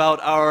talks about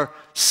our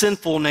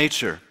sinful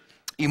nature.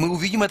 И мы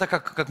увидим это,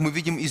 как мы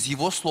видим из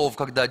его слов,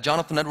 когда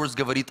Джонатан Эдвардс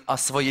говорит о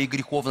своей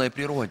греховной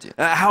природе.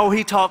 How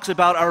he talks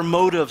about our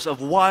motives of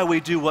why we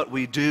do what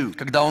we do.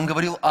 Когда он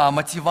говорил о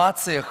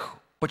мотивациях,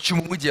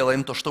 почему мы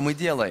делаем то, что мы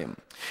делаем.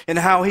 And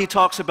how he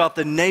talks about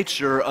the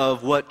nature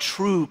of what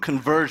true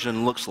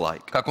conversion looks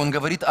like. Как он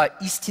говорит о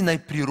истинной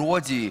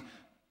природе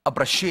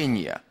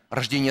обращения,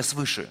 рождения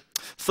свыше.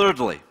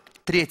 Thirdly,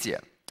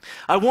 Третье.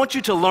 I want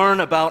you to learn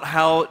about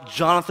how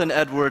Jonathan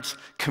Edwards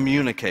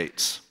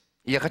communicates.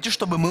 Я хочу,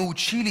 чтобы мы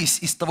учились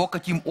из того,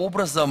 каким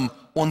образом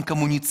он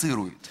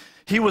коммуницирует.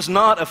 He was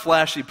not a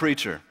flashy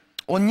preacher,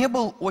 Он не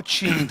был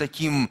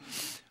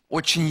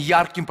очень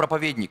ярким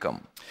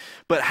проповедником.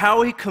 but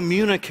how he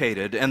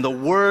communicated and the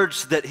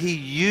words that he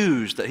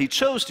used, that he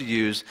chose to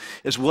use,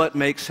 is what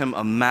makes him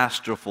a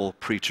masterful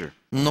preacher.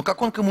 Но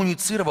как он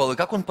коммуницировал и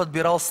как он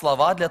подбирал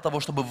слова для того,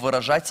 чтобы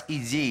выражать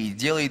идеи,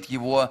 делает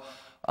его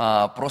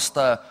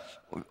просто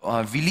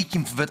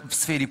великим в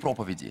сфере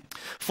проповеди.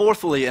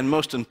 Fourthly, and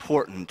most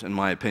important, in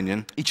my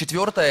opinion, И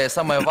четвертое,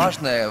 самое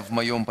важное в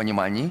моем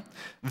понимании,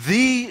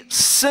 the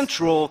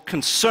central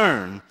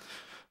concern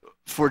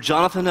for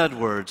Jonathan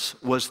Edwards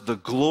was the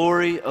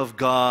glory of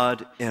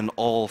God in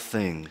all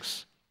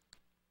things.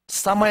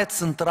 самая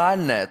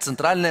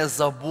центральная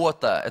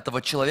забота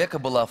этого человека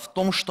была в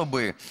том,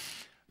 чтобы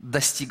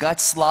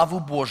достигать славу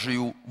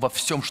Божию во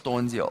всем, что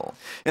он делал.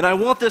 And I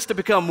want this to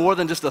become more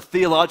than just a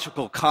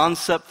theological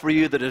concept for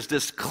you that is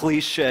just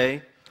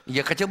cliche.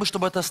 Я хотел бы,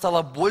 чтобы это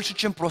стало больше,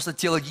 чем просто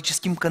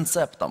теологическим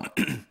концептом.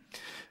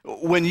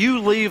 When you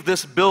leave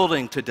this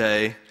building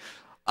today,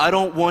 I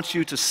don't want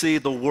you to see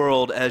the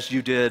world as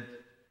you did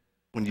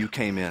when you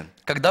came in.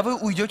 Когда вы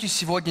уйдете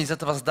сегодня из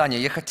этого здания,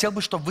 я хотел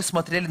бы, чтобы вы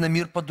смотрели на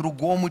мир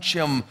по-другому,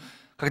 чем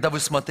когда вы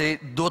смотрели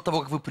до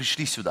того, как вы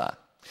пришли сюда.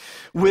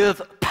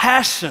 With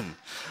passion,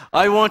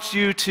 I want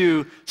you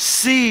to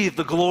see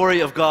the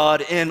glory of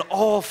God in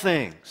all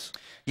things.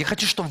 Я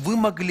хочу, чтобы вы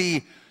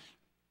могли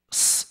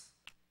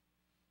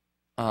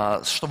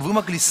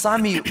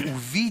сами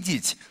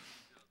увидеть,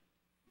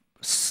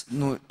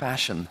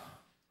 passion,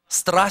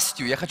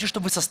 страстью. Я хочу,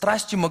 чтобы вы со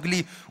страстью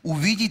могли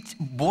увидеть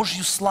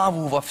Божью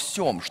славу во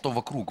всем, что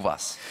вокруг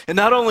вас. And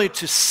not only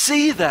to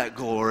see that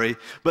glory,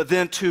 but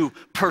then to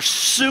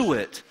pursue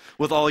it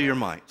with all your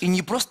might. И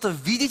не просто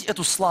видеть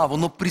эту славу,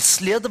 но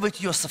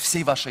преследовать ее со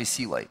всей вашей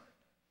силой.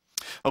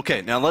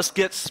 Okay, now let's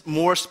get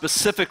more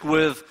specific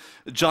with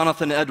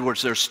Jonathan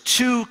Edwards. There's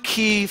 2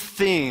 key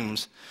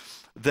themes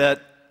that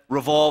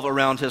revolve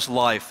around his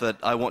life that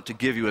I want to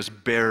give you as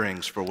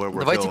bearings for where we're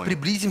Давайте going.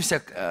 приблизимся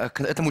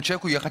к этому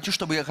человеку. Я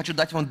хочу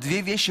дать вам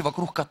 2 вещи,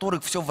 вокруг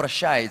которых все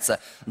вращается.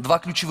 2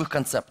 ключевых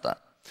концепта.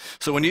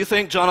 So when you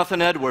think Jonathan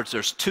Edwards,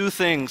 there's 2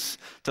 things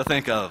to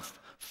think of.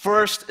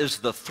 First is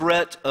the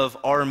threat of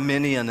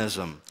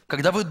Arminianism.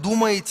 Когда вы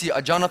думаете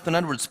о Джонатан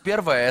Эдвардс,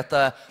 первое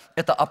 –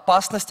 это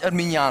опасность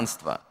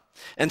арминианства.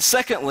 And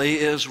secondly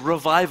is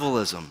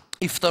revivalism.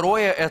 И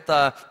второе –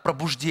 это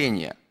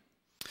пробуждение.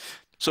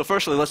 So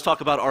firstly, let's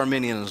talk about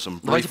Arminianism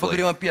Давайте briefly.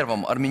 поговорим о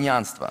первом,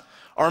 армянианство.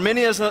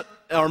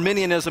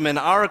 Arminianism in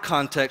our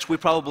context, we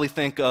probably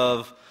think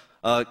of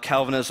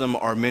Calvinism,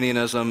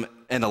 Arminianism,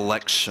 and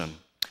election.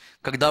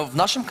 Когда в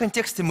нашем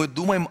контексте мы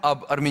думаем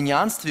об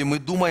армянианстве, мы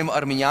думаем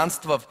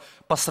армянианство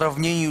по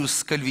сравнению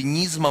с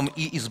кальвинизмом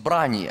и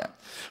избранием.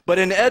 But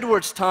in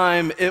Edward's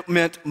time, it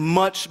meant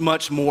much,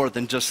 much more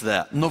than just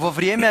that. Но во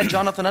время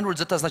Джонатана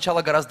Эдвардса это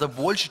означало гораздо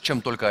больше,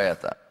 чем только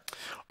это.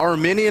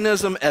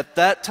 Arminianism at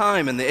that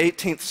time in the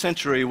 18th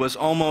century was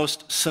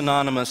almost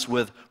synonymous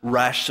with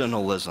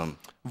rationalism.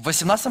 В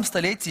 18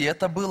 столетии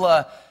это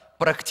было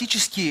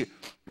практически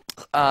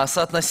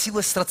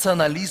соотносилось с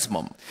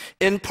рационализмом.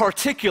 In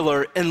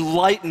particular,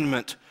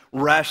 Enlightenment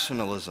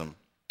rationalism.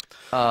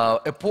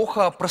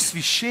 Эпоха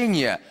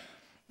просвещения,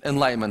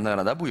 enlightenment,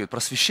 наверное, да, будет,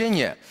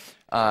 просвещение,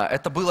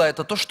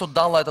 это то, что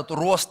дало этот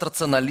рост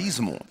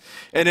рационализму.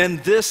 And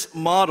in this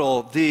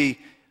model, the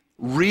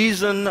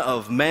reason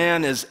of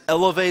man is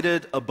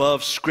elevated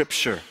above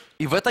Scripture.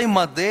 И в этой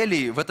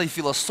модели, в этой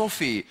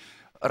философии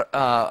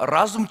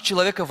разум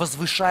человека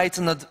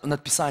возвышается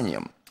над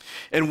Писанием.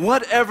 And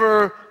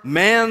whatever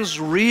man's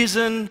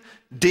reason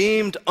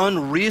deemed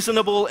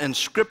unreasonable in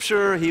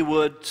Scripture, he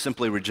would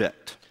simply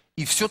reject.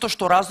 И все то,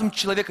 что разум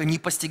человека не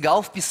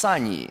постигал в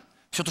Писании,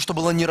 все то, что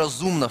было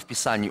неразумно в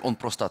Писании, он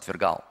просто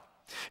отвергал.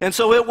 And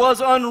so it was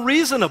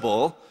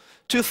unreasonable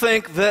to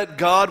think that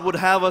God would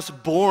have us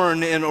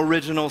born in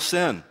original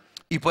sin.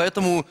 И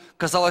поэтому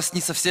казалось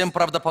не совсем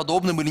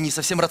правдоподобным или не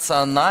совсем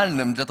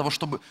рациональным для того,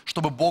 чтобы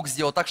Бог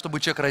сделал так,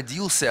 чтобы человек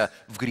родился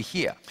в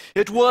грехе.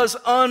 It was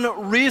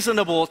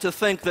unreasonable to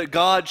think that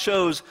God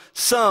chose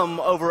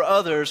some over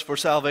others for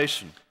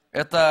salvation.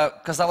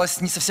 Это казалось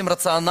не совсем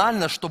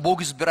рационально, что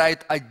Бог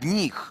избирает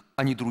одних,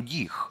 а не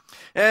других.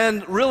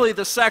 And really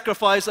the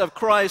sacrifice of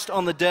Christ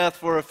on the death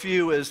for a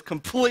few is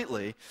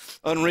completely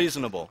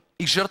unreasonable.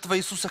 И жертва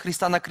Иисуса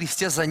Христа на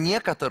кресте за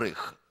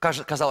некоторых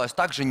казалась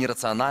также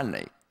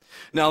нерациональной.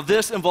 Now,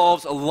 this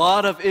involves a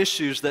lot of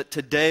issues that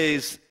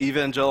today's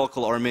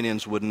evangelical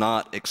Arminians would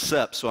not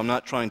accept, so I'm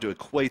not trying to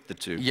equate the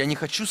two. Я не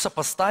хочу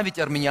сопоставить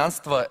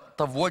армянианство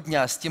того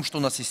дня с тем, что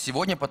у нас есть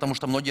сегодня, потому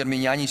что многие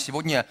армяне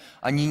сегодня,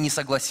 они не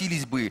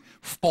согласились бы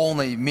в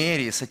полной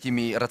мере с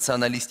этими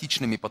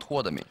рационалистичными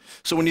подходами.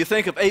 So when you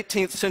think of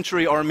 18th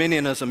century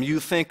Arminianism, you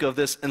think of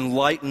this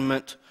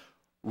Enlightenment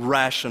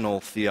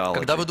rational theology.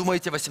 Когда вы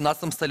думаете о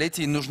 18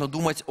 столетии, нужно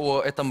думать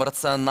о этом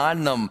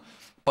рациональном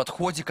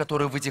подходе,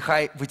 который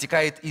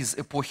вытекает из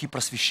эпохи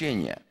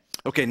просвещения.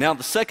 Okay, now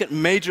the second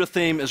major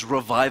theme is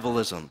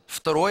revivalism.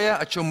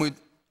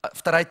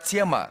 Вторая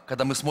тема,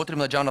 когда мы смотрим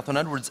на Джонатана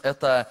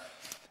Эдвардса,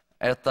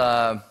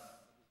 это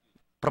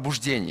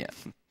пробуждение.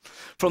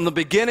 From the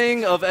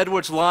beginning of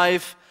Edward's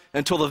life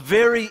until the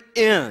very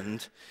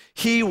end,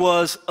 he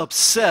was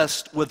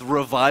obsessed with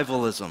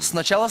revivalism. С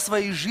начала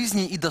своей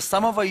жизни и до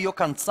самого ее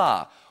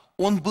конца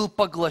он был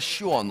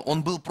поглощен,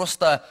 он был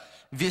просто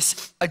весь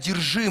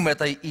одержим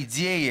этой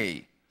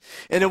идеей.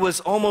 And it was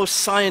almost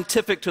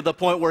scientific to the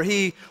point where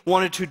he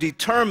wanted to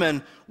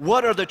determine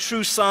what are the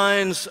true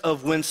signs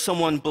of when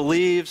someone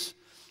believes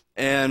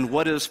and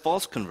what is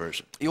false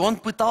conversion. И он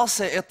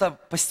пытался это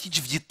постичь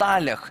в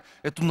деталях,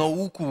 эту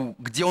науку,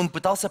 где он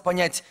пытался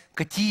понять,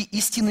 какие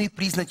истинные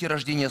признаки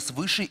рождения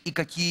свыше и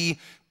какие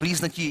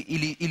признаки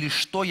или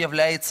что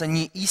является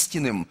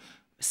неистинным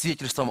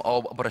свидетельством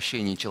об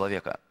обращении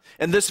человека.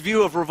 And this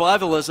view of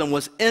revivalism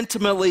was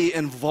intimately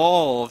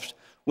involved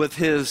with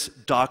his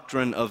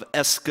doctrine of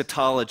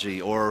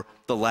eschatology, or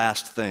the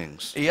last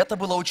things. И это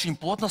было очень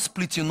плотно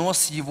сплетено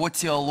с его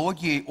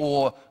теологией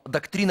о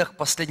доктринах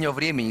последнего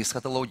времени,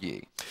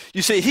 эсхатологией.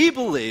 You see, he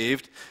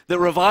believed that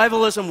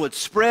revivalism would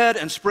spread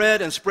and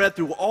spread and spread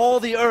through all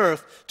the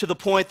earth to the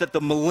point that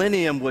the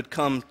millennium would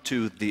come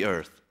to the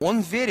earth. Он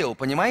верил,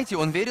 понимаете,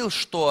 он верил,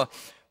 что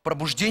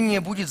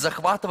пробуждение будет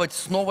захватывать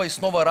снова и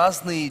снова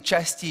разные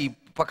части,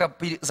 пока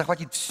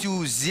захватит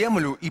всю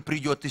землю и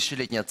придет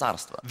тысячелетнее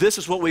царство. This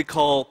is what we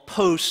call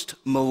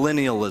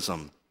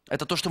post-millennialism.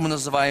 Это то, что мы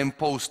называем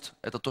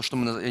это то, что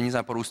мы, я не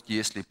знаю по-русски,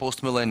 если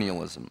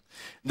post-millennialism.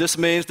 This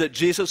means that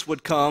Jesus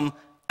would come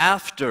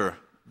after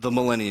the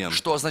millennium.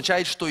 Что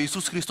означает, что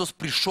Иисус Христос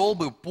пришел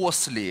бы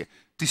после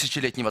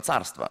тысячелетнего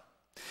царства.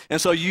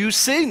 And so you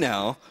see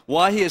now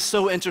why he is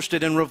so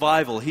interested in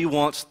revival. He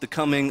wants the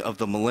coming of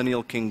the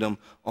millennial kingdom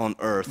on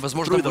earth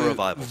Возможно, through the вы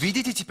revival.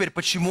 видите теперь,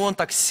 почему он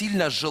так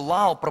сильно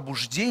желал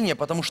пробуждения,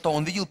 потому что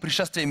он видел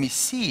пришествие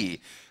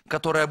Мессии,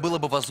 которое было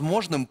бы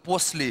возможным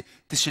после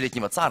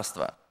тысячелетнего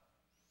царства.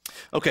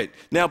 Okay,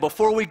 now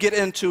before we get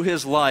into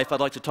his life,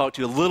 I'd like to talk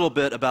to you a little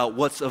bit about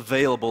what's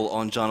available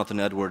on Jonathan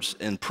Edwards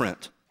in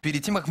print.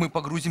 Перед тем, как мы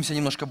погрузимся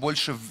немножко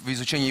больше в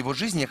изучение его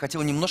жизни, я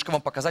хотел немножко вам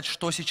показать,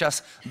 что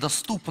сейчас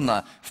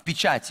доступно в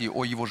печати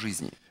о его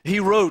жизни. He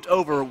wrote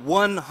over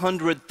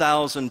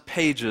 100,000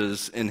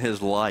 pages in his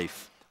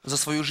life. За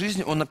свою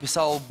жизнь он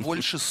написал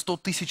больше 100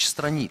 тысяч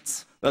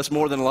страниц. That's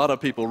more than a lot of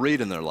people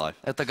read in their life.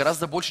 Это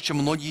гораздо больше, чем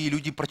многие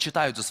люди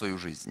прочитают за свою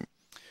жизнь.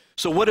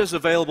 So what is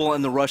available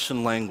in the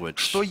Russian language?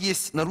 Что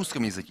есть на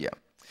русском языке?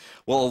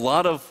 Well, a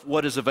lot of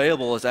what is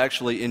available is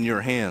actually in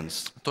your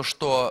hands. То,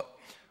 что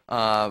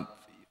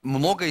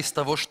многое из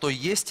того, что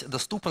есть,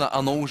 доступно,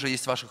 оно уже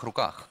есть в ваших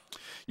руках.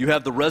 You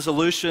have the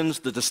resolutions,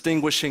 the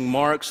distinguishing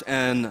marks,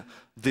 and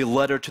the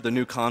letter to the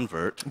new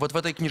convert. Вот в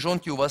этой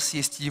книжонке у вас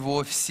есть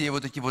его все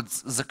вот такие вот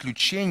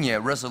заключения,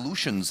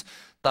 resolutions.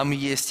 Там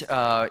есть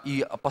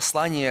и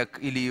послание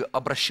или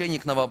обращение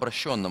к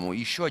новообращенному,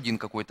 еще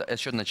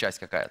одна часть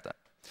какая-то.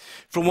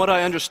 From what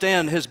I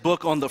understand, his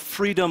book on the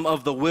freedom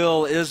of the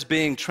will is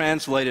being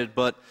translated,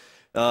 but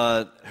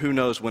who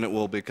knows when it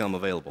will become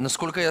available.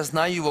 Насколько я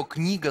знаю, его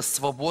книга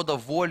 «Свобода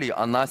воли»,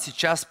 она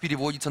сейчас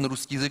переводится на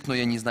русский язык, но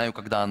я не знаю,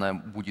 когда она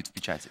будет в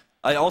печати.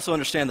 I also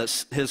understand that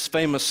his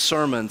famous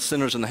sermon,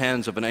 Sinners in the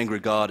Hands of an Angry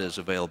God, is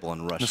available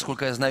in Russian.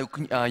 Насколько я знаю,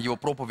 его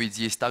проповедь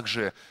есть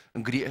также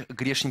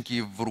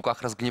 «Грешники в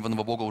руках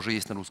разгневанного Бога» уже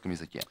есть на русском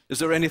языке. Is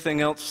there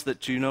anything else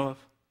that you know of?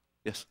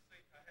 Yes.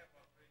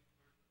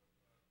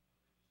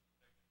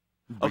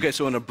 Okay,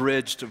 so an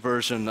abridged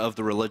version of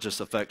the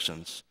religious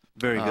affections.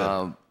 Very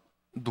good.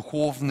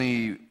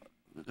 Духовные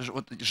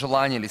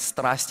желания или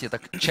страсти,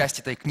 часть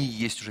этой книги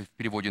есть уже в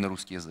переводе на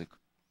русский язык.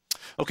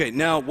 Okay,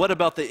 now what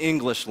about the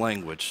English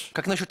language?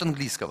 Как насчет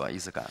английского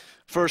языка?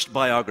 First,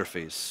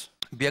 biographies.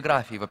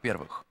 Биографии,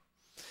 во-первых.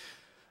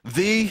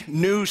 The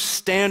New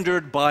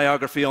Standard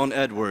biography on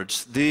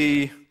Edwards,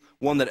 the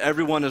one that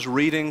everyone is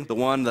reading, the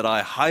one that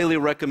I highly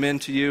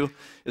recommend to you,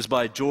 is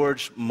by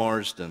George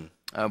Marsden.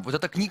 Вот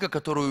эта книга,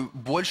 которую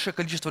большее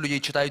количество людей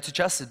читают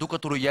сейчас, и ту,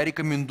 которую я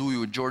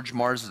рекомендую, Джордж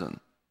Марсден.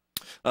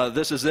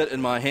 This is it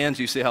in my hands.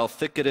 You see how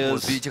thick it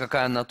Вот is. видите,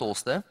 какая она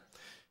толстая.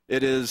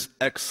 It is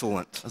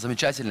excellent.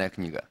 Замечательная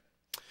книга.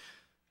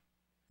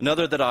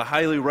 Another that I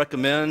highly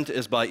recommend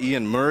is by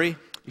Ian Murray.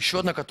 Еще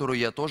одна, которую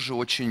я тоже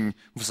очень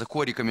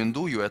высоко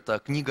рекомендую, это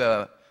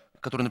книга,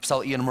 которую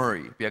написал Иэн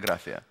Мурray,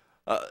 биография.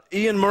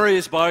 Ian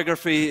Murray's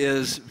biography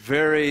is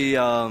very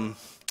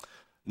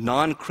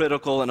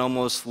non-critical and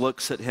almost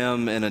looks at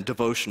him in a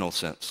devotional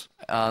sense.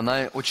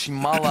 Она очень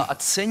мало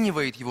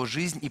оценивает его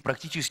жизнь и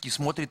практически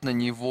смотрит на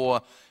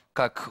него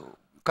как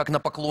на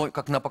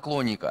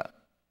поклонника,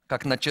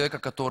 как на человека,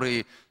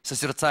 который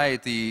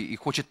созерцает и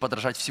хочет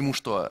подражать всему,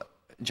 что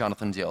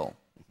Джонатан делал.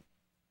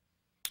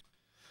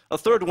 A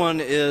third one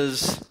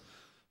is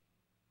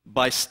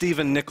by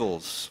Stephen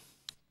Nichols.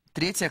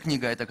 Третья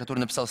книга, это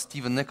которую написал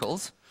Стивен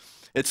Николс.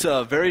 It's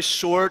very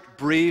short,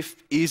 brief,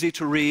 easy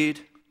to read.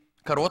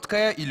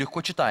 Короткая и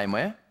легко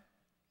читаемая.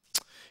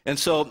 And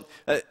so,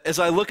 as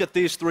I look at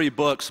these three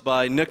books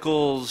by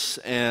Nichols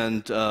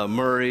and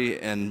Murray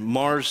and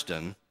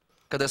Marsden,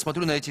 Когда я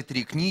смотрю на эти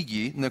три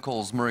книги,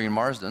 Николс, Мурray и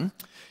Марсден,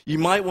 you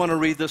might want to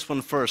read this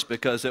one first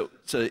because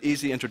it's an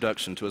easy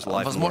introduction to his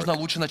life and возможно,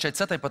 work. лучше начать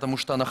с этой, потому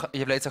что она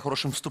является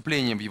хорошим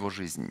вступлением в его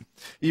жизнь.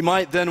 You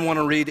might then want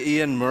to read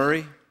Ian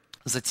Murray,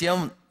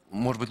 Затем,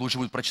 может быть, лучше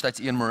будет прочитать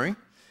Иэн Мурray,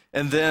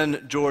 and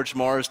then George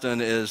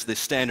Marsden is the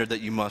standard that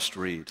you must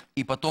read.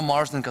 и потом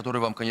Марсден, который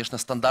вам, конечно,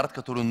 стандарт,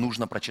 который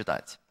нужно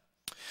прочитать.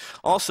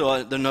 Also,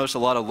 I noticed a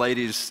lot of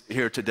ladies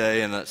here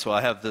today, and so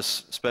I have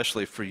this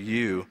especially for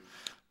you.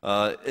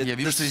 Я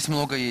вижу, что здесь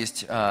много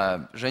есть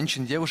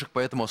женщин, девушек,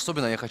 поэтому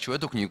особенно я хочу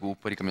эту книгу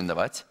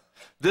порекомендовать.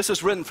 This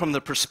is written from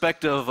the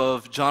perspective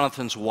of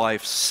Jonathan's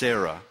wife,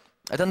 Sarah.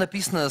 Это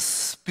написано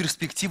с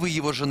перспективы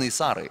его жены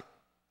Сары.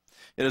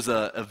 It is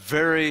a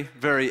very,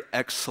 very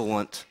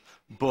excellent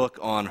book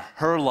on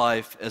her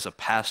life as a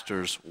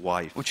pastor's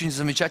wife. Очень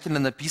замечательно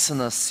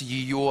написано с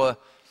ее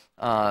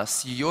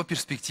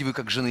перспективы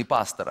как жены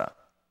пастора.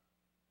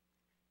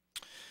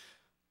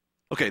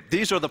 Okay,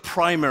 these are the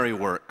primary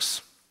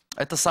works.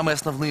 Это самые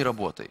основные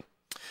работы.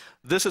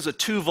 This is a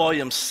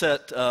 2-volume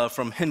set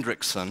from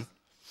Hendrickson,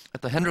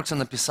 Это Хендриксон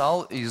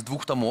написал из 2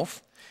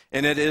 томов.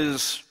 and it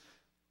is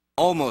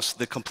almost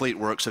the complete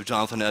works of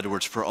Jonathan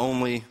Edwards for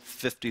only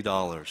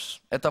 $50.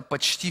 Это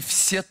почти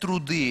все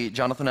труды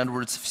Джонатана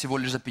Эдвардс всего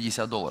лишь за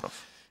 $50.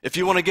 If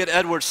you want to get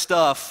Edwards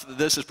stuff,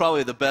 this is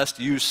probably the best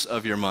use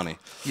of your money.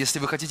 Если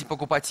вы хотите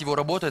покупать его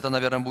работу, это,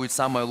 наверное, будет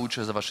самое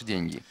лучшее за ваши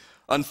деньги.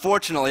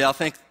 Unfortunately, I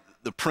think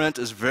the print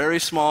is very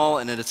small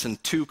and it's in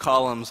 2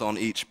 columns on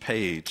each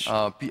page.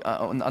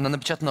 Она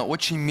напечатана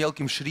очень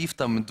мелким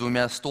шрифтом,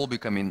 2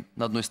 столбиками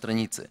на одной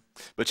странице.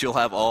 But you'll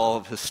have all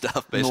of his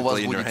stuff Но у вас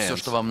basically in your будет все, hands.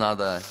 что вам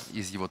надо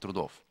из его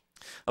трудов.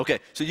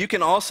 Okay, so you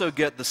can also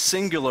get the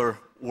singular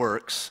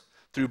works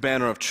through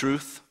Banner of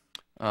Truth.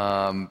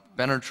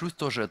 Banner of Truth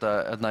тоже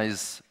это одна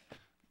из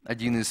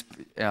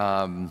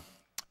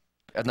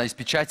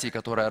печатей,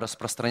 которая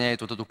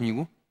распространяет вот эту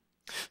книгу.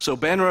 So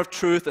Banner of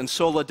Truth and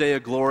Sola Dea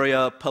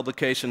Gloria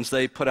publications,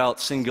 they put out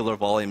singular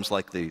volumes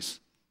like these.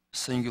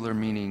 Singular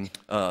meaning.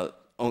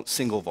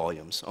 Single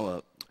volumes.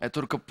 Это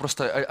только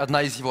просто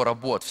одна из его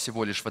работ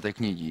всего лишь в этой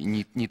книге,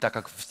 не так,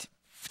 как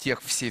в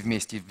тех все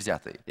вместе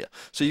взятые. Yeah.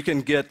 So you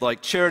can get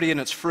like Charity and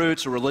Its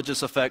Fruits or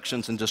Religious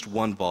Affections in just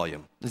 1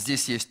 volume.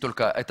 Здесь есть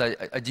только, это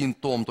один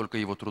том только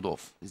его трудов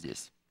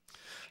здесь.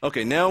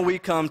 Okay, now we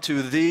come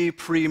to the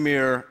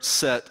premier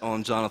set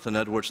on Jonathan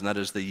Edwards, and that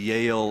is the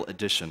Yale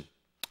edition.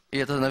 И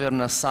это,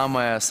 наверное,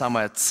 самая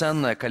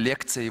ценная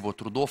коллекция его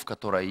трудов,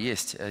 которая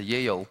есть,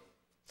 Yale.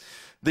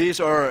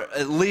 These are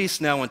at least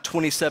now in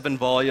 27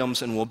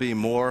 volumes and will be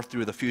more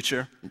through the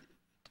future.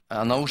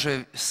 Она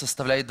уже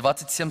составляет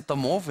 27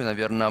 томов и,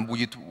 наверное,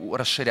 будет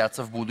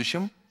расширяться в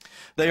будущем.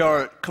 They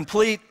are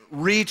complete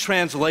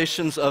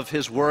retranslations of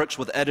his works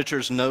with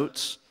editor's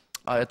notes.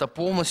 Это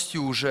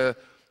полностью уже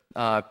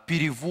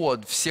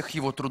перевод всех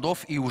его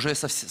трудов и уже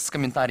с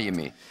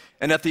комментариями.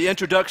 And at the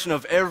introduction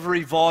of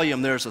every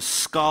volume, there's a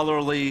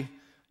scholarly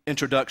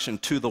introduction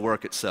to the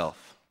work itself.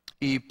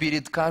 И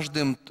перед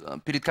каждой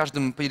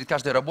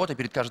работой,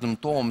 перед каждым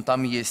томом,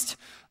 там есть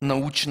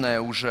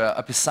научное уже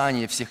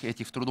описание всех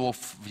этих трудов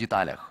в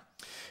деталях.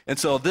 And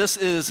so this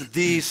is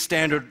the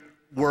standard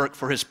work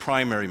for his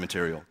primary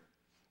material.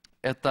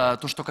 Это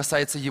то, что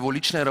касается его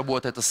личной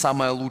работы, это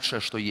самое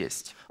лучшее, что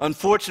есть.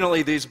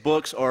 Unfortunately, these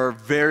books are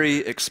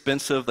very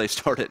expensive. They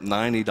start at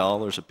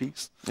 $90 a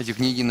piece. Эти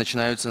книги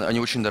начинаются, они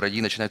очень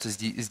дорогие, начинаются с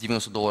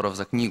 $90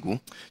 за книгу.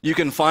 You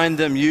can find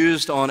them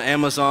used on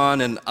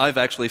Amazon, and I've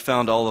actually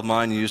found all of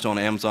mine used on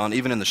Amazon,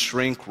 even in the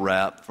shrink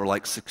wrap for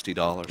like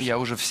 $60. Я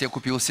уже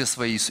купил все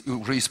свои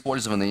уже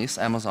использованные с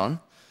Amazon.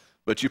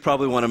 But you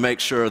probably want to make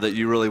sure that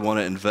you really want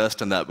to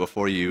invest in that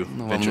before you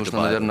Вам venture to нужно,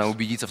 buy наверное, those.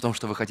 убедиться в том,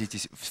 что вы хотите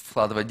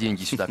вкладывать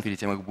деньги сюда перед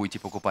тем, как будете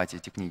покупать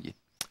эти книги.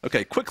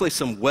 Okay, quickly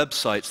some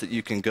websites that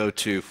you can go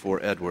to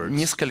for Edwards.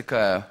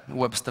 Несколько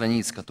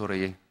веб-страниц,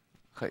 которые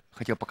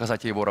хотел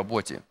показать о его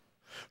работе.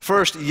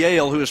 First,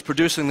 Yale, who is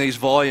producing these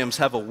volumes,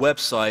 have a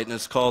website, and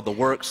it's called the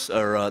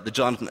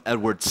Jonathan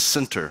Edwards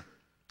Center.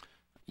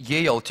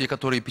 Yale, те,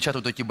 которые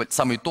печатают эти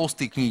самые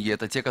толстые книги,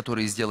 это те,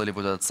 которые сделали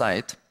вот этот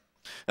сайт.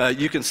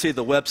 You can see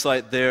the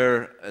website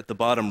there at the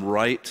bottom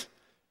right,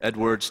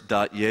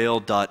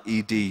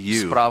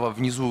 edwards.yale.edu. Справа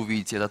внизу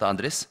увидите этот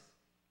адрес.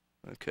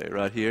 Okay,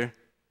 right here.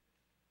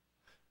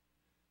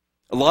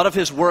 A lot of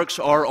his works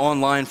are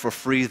online for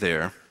free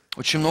there.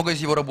 Очень много из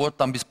его работ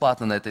там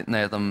бесплатно на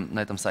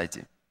этом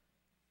сайте.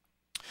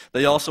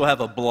 They also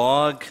have a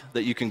blog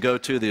that you can go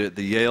to, the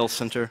Yale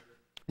Center.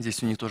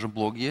 Здесь у них тоже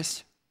блог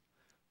есть.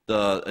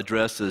 The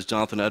address is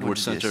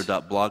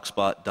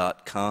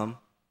jonathanedwardscenter.blogspot.com.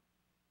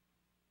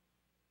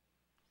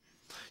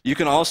 You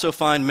can also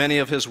find many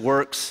of his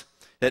works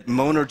at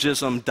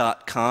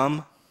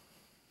monergism.com.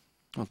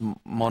 Вот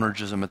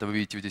Monergism, это вы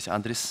видите здесь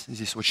адрес.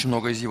 Здесь очень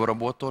много из его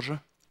работ тоже.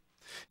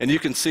 And you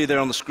can see there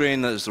on the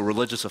screen there's the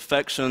religious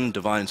affection,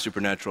 divine and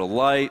supernatural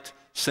light,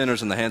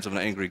 sinners in the hands of an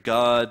angry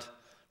God,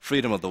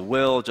 freedom of the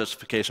will,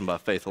 justification by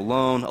faith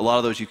alone. A lot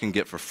of those you can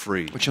get for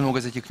free. Очень много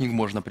из этих книг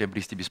можно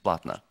приобрести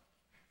бесплатно.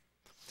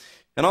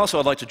 And also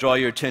I'd like to draw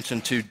your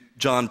attention to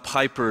John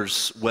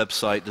Piper's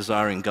website,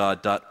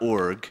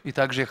 desiringgod.org. И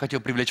также я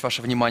хотел привлечь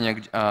ваше внимание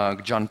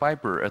к Джон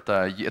Пайпер.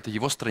 Это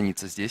его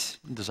страница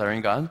здесь,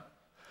 Desiring God.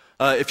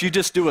 If you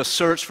just do a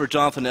search for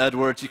Jonathan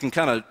Edwards, you can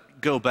kind of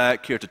go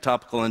back here to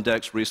Topical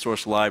Index,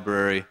 Resource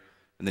Library,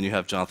 and then you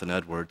have Jonathan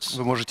Edwards.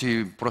 Вы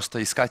можете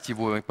просто искать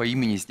его по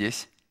имени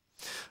здесь.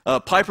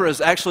 Piper has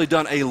actually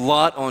done a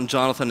lot on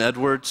Jonathan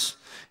Edwards,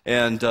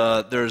 and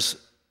there's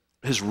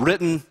his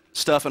written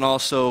stuff and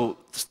also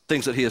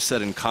things that he has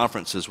said in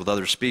conferences with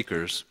other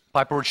speakers.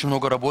 Пайпер очень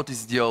много работы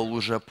сделал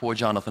уже по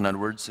Джонатан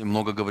Эдвардс, и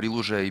много говорил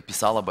уже и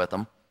писал об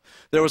этом.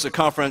 There was a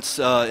conference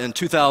in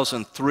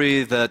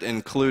 2003 that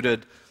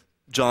included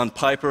John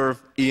Piper,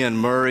 Ian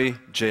Murray,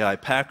 J.I.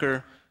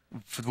 Packer.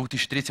 В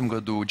 2003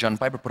 году Джон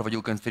Пайпер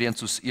проводил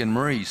конференцию с Иэн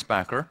Мurray из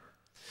Packer.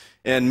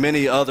 And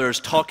many others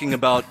talking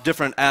about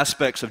different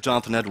aspects of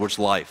Jonathan Edwards'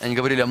 life. Они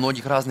говорили о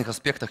многих разных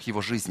аспектах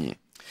его жизни.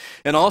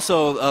 And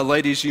also,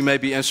 ladies, you may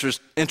be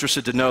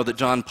interested to know that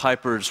John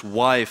Piper's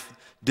wife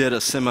did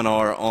a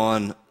seminar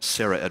on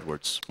Sarah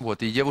Edwards.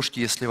 Вот, и девушки,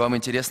 если вам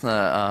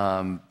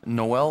интересно,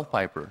 Ноэл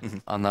Пайпер,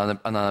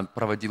 она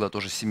проводила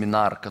тоже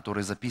семинар,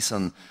 который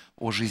записан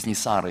о жизни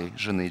Сары,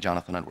 жены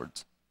Джонатана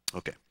Эдвардс.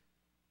 Okay.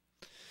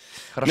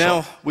 Хорошо.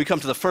 Now we come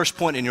to the first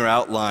point in your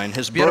outline,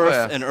 his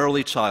birth and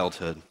early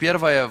childhood.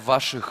 Первое,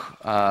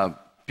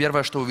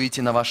 что вы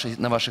видите на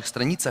ваших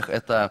страницах,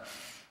 это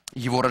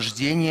его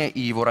рождение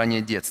и его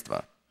раннее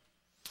детство.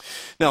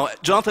 Now,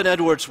 Jonathan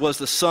Edwards was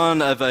the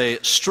son of a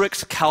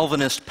strict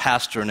Calvinist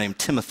pastor named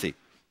Timothy.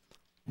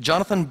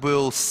 Джонатан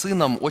был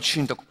сыном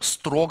очень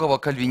строгого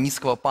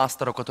кальвинистского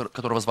пастора,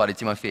 которого звали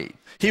Тимофей.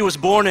 He was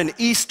born in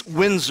East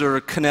Windsor,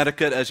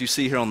 Connecticut, as you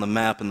see here on the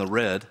map in the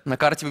red. На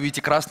карте вы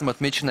видите красным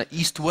отмечено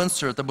East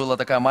Windsor. Это была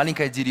такая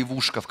маленькая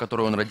деревушка, в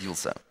которой он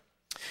родился.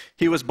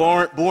 He was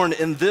born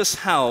in this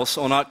house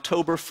on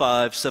October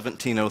 5,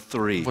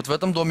 1703. Вот в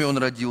этом доме он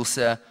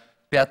родился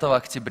 5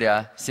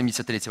 октября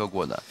 1973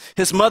 года.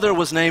 His mother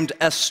was named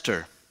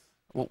Esther.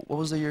 What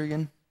was the year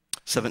again?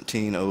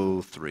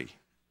 1703.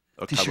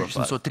 October 5.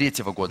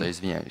 1703 года,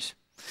 извиняюсь.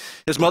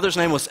 His mother's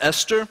name was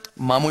Esther.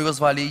 Маму его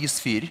звали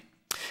Есфирь.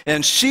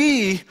 And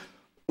she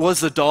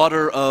was the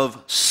daughter of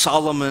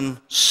Solomon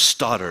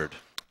Stoddard.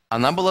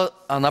 Она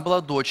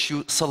была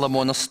дочерью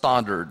Соломона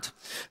Стоддард.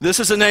 This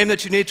is a name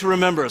that you need to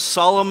remember,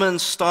 Solomon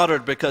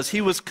Stoddard, because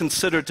he was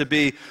considered to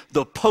be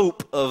the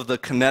Pope of the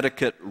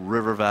Connecticut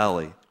River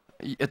Valley.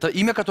 Это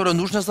имя, которое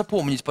нужно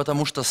запомнить,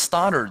 потому что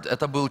Стоддард —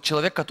 это был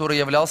человек, который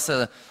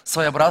являлся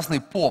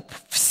своеобразный поп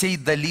всей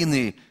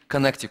долины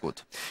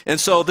Connecticut. And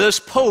so this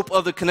Pope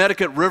of the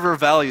Connecticut River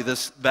Valley,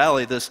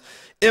 this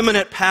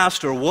eminent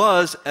pastor,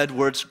 was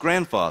Edward's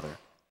grandfather.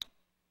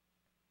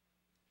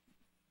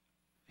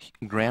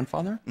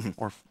 Grandfather?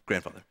 Or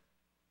Grandfather.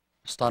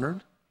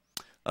 Stoddard?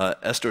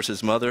 Esther's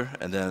his mother,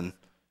 and then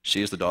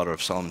she is the daughter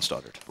of Solomon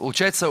Stoddard.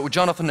 Получается, у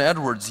Джонатана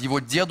Эдвардс, его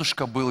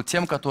дедушка был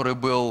тем, который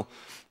был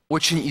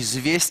очень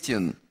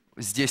известен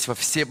здесь, во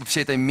всей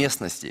этой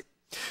местности.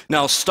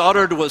 Now,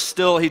 Stoddard was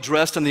still, he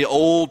dressed in the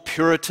old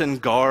Puritan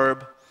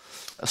garb.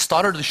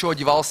 Стоddард еще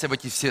одевался в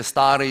эти все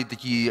старые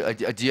такие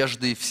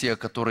одежды, все,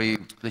 которые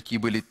такие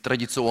были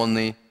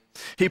традиционные.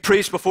 He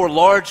preached before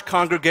large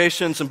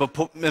congregations and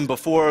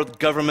before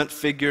government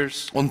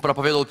figures. Он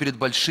проповедовал перед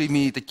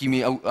большими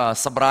такими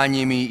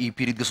собраниями и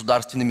перед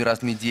государственными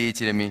разными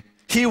деятелями.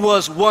 He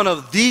was one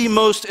of the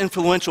most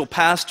influential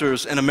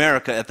pastors in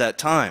America at that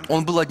time.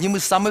 Он был одним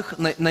из самых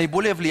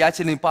наиболее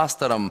влиятельных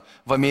пастором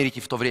в Америке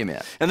в то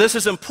время. And this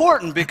is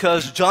important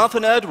because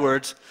Jonathan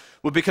Edwards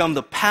would become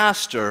the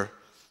pastor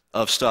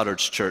of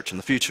Stoddard's church in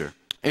the future.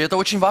 И это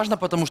очень важно,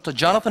 потому что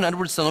Джонатан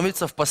Эдвардс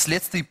становится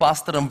впоследствии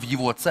пастором в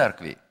его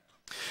церкви.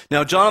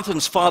 Now,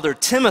 Jonathan's father,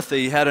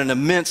 Timothy, had an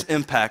immense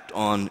impact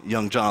on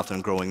young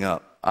Jonathan growing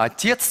up.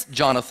 Отец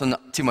Джонатан,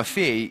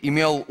 Тимофей,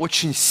 имел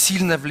очень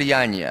сильное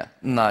влияние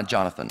на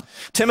Джонатана.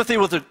 Timothy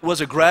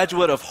was a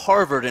graduate of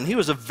Harvard, and he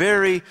was a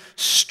very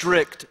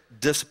strict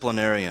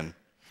disciplinarian.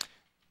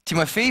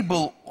 Тимофей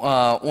был,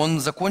 он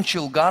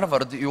закончил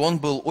Гарвард, и он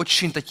был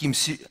очень таким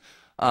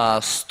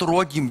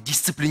строгим,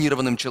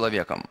 дисциплинированным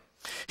человеком.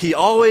 He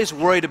always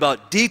worried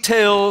about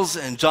details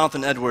in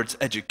Jonathan Edwards'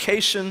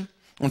 education.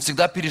 Он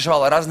всегда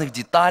переживал о разных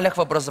деталях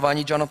в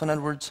образовании Джонатана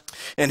Эдвардс.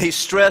 And he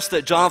stressed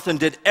that Jonathan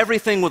did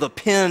everything with a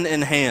pen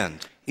in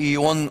hand. И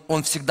он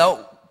всегда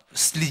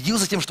следил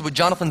за тем, чтобы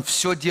Джонатан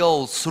все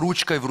делал с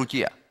ручкой в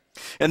руке.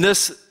 And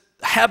this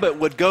habit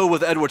would go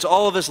with Edwards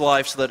all of his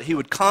life so that he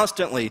would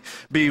constantly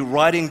be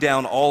writing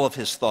down all of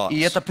his thoughts. И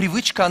эта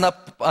привычка,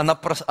 она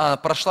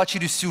прошла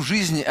через всю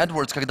жизнь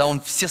Эдвардс, когда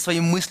он все свои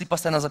мысли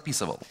постоянно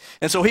записывал.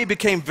 And so he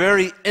became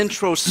very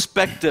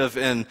introspective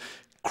in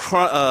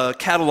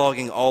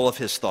cataloging all of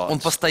his thoughts.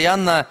 Он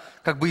постоянно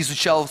как бы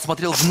изучал,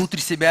 смотрел внутрь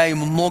себя и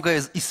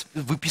многое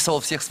выписывал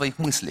всех своих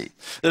мыслей.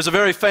 There's a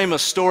very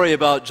famous story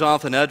about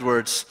Jonathan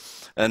Edwards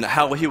and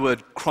how he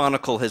would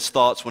chronicle his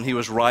thoughts when he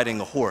was riding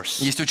a horse.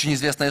 Есть очень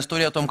известная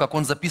история о том, как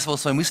он записывал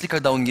свои мысли,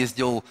 когда он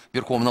ездил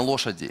верхом на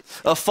лошади.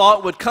 A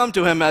thought would come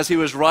to him as he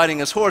was riding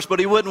his horse, but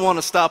he wouldn't want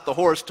to stop the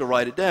horse to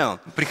write it down.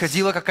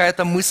 Приходила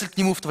какая-то мысль к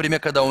нему в то время,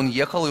 когда он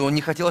ехал, и он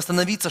не хотел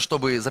остановиться,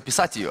 чтобы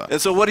записать ее. And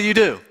so what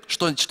do?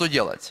 Что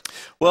делать?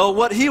 Well,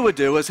 what he would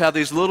do is have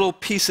these little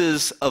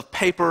pieces of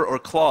paper or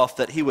cloth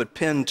that he would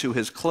pin to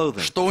his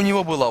clothing. Что у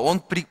него было?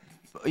 Он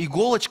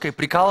иголочкой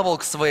прикалывал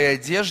к своей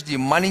одежде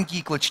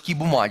маленькие клочки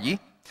бумаги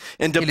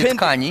или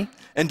ткани.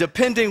 And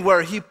depending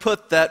where he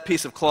put that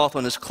piece of cloth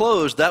on his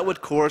clothes, that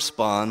would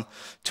correspond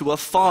to a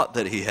thought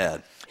that he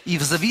had. И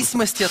в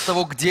зависимости от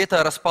того, где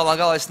это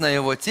располагалось на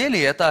его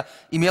теле, это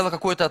имело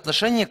какое-то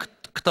отношение к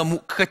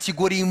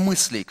категории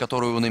мыслей,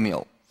 которую он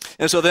имел.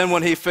 And so then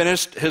when he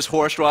finished his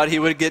horse ride, he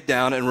would get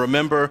down and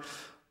remember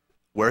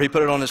where he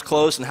put it on his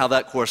clothes and how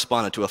that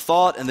corresponded to a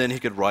thought, and then he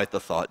could write the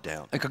thought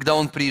down. И когда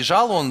он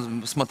приезжал,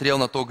 он смотрел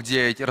на то,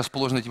 где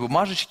расположены эти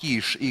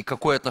бумажечки и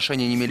какое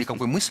отношение они имели к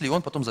какой мысли, и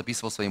он потом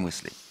записывал свои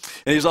мысли.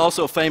 And he's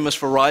also famous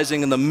for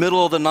rising in the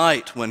middle of the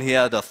night when he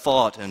had a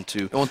thought and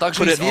to Он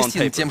также put it on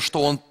известен paper. тем,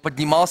 что он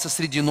поднимался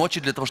среди ночи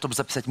для того, чтобы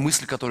записать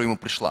мысль, которая ему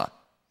пришла.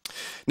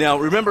 Now,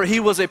 remember,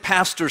 he was a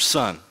pastor's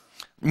son.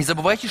 Не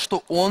забывайте,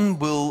 что он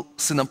был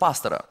сыном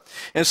пастора.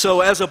 And so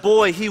as a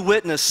boy, he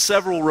witnessed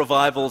several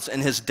revivals in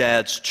his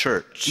dad's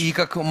church. И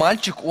как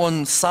мальчик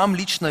он сам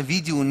лично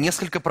видел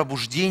несколько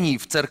пробуждений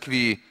в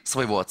церкви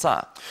своего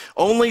отца.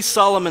 Only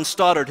Solomon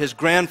Stoddard, his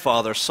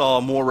grandfather, saw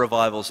more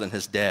revivals than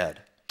his dad.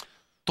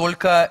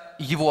 Только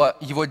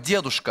его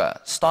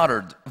дедушка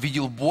Стоddард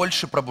видел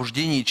больше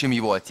пробуждений, чем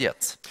его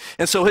отец.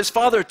 And so his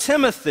father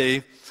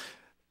Timothy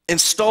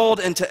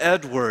installed into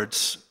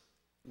Edwards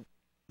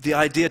the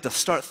idea to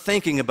start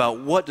thinking about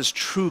what does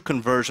true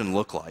conversion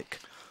look like.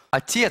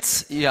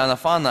 Отец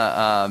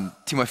Иоаннафана,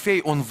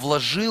 Тимофей, он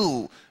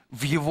вложил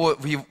в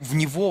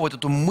него вот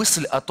эту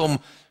мысль о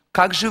том,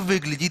 как же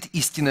выглядит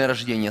истинное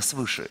рождение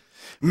свыше.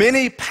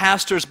 Many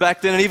pastors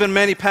back then, and even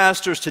many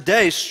pastors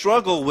today,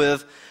 struggle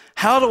with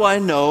how do I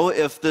know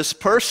if this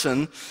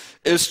person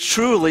is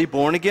truly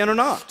born again or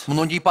not?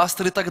 Многие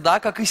пасторы тогда,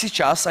 как и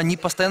сейчас, они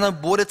постоянно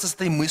борются с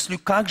этой мыслью,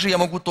 как же я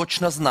могу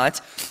точно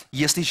знать,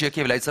 если человек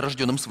является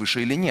рожденным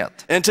свыше или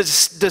нет. And to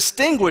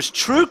distinguish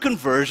true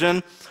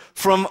conversion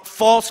from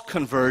false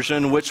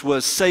conversion, which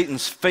was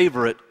Satan's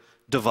favorite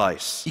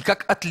device. И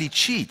как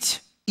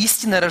отличить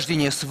истинное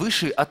рождение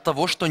свыше от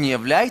того, что не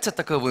является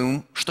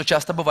таковым, что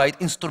часто бывает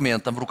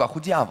инструментом в руках у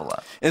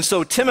дьявола. And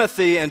so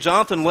Timothy and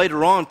Jonathan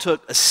later on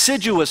took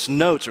assiduous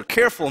notes or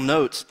careful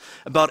notes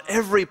about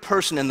every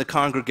person in the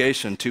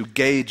congregation to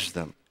gauge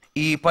them.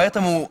 И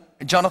поэтому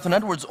Джонатан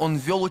Эдвардс, он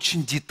вел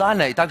очень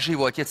детально, и также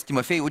его отец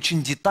Тимофей,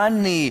 очень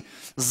детальные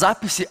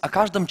записи о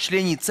каждом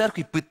члене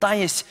церкви,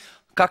 пытаясь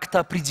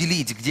как-то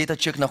определить, где этот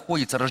человек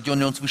находится,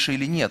 рожденный он свыше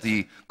или нет,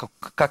 и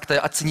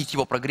как-то оценить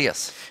его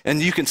прогресс. And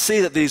you can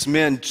see that these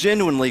men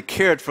genuinely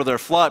cared for their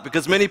flock,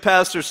 because many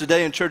pastors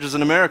today in churches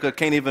in America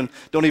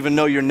don't even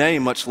know your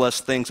name, much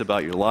less things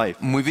about your life.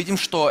 Мы видим,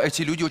 что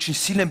эти люди очень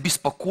сильно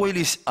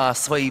беспокоились о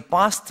своей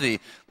пастве,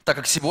 так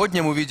как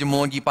сегодня мы видим,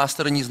 многие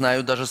пасторы не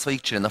знают даже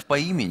своих членов по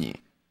имени,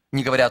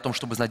 не говоря о том,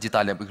 чтобы знать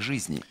детали об их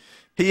жизни.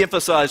 He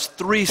emphasized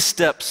 3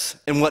 steps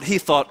in what he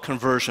thought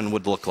conversion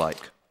would look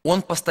like.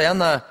 Он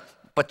постоянно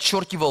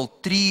подчеркивал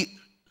 3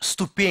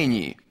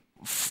 ступени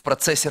в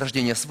процессе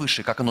рождения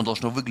свыше, как оно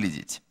должно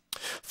выглядеть.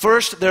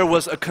 First, there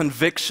was a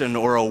conviction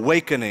or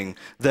awakening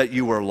that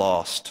you were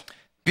lost.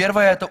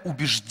 Первое – это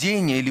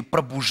убеждение или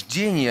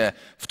пробуждение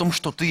в том,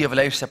 что ты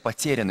являешься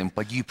потерянным,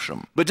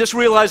 погибшим. But just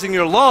realizing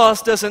you're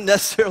lost doesn't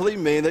necessarily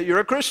mean that you're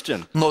a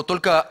Christian. Но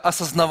только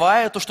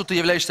осознавая то, что ты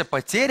являешься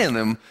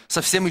потерянным,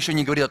 совсем еще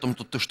не говорит о том,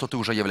 что ты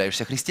уже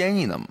являешься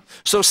христианином.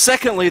 So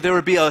secondly, there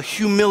would be a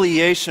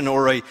humiliation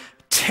or a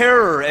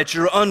terror at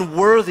your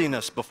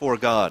unworthiness before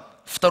God.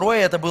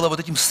 Второе – это было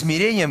вот этим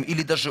смирением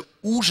или даже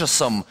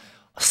ужасом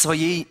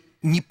своей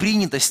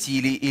непринятости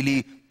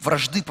или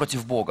вражды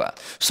против Бога.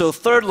 So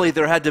thirdly,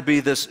 there had to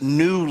be this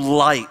new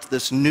light,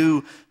 this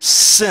new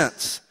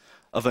sense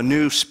of a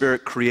new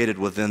spirit created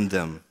within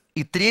them.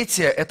 И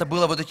третье – это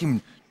было вот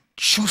этим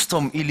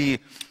чувством или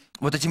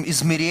вот этим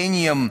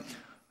измерением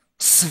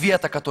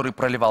света, который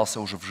проливался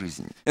уже в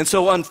жизнь. And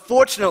so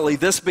unfortunately,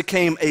 this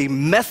became a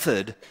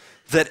method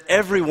that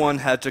everyone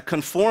had to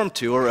conform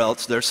to, or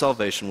else their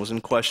salvation was in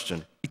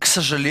question. И, к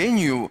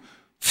сожалению,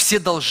 все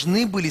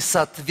должны были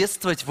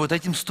соответствовать вот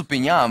этим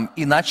ступеням,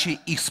 иначе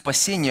их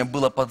спасение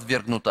было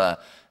подвергнуто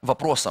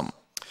вопросам.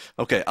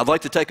 Okay, I'd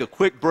like to take a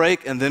quick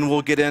break, and then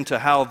we'll get into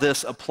how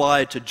this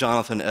applied to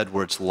Jonathan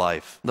Edwards'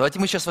 life. Давайте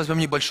мы сейчас возьмем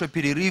небольшой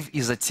перерыв,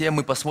 и затем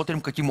мы посмотрим,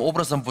 каким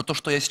образом вот то,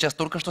 что я сейчас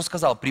только что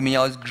сказал,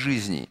 применялось к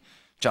жизни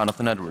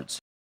Джонатана Эдвардса.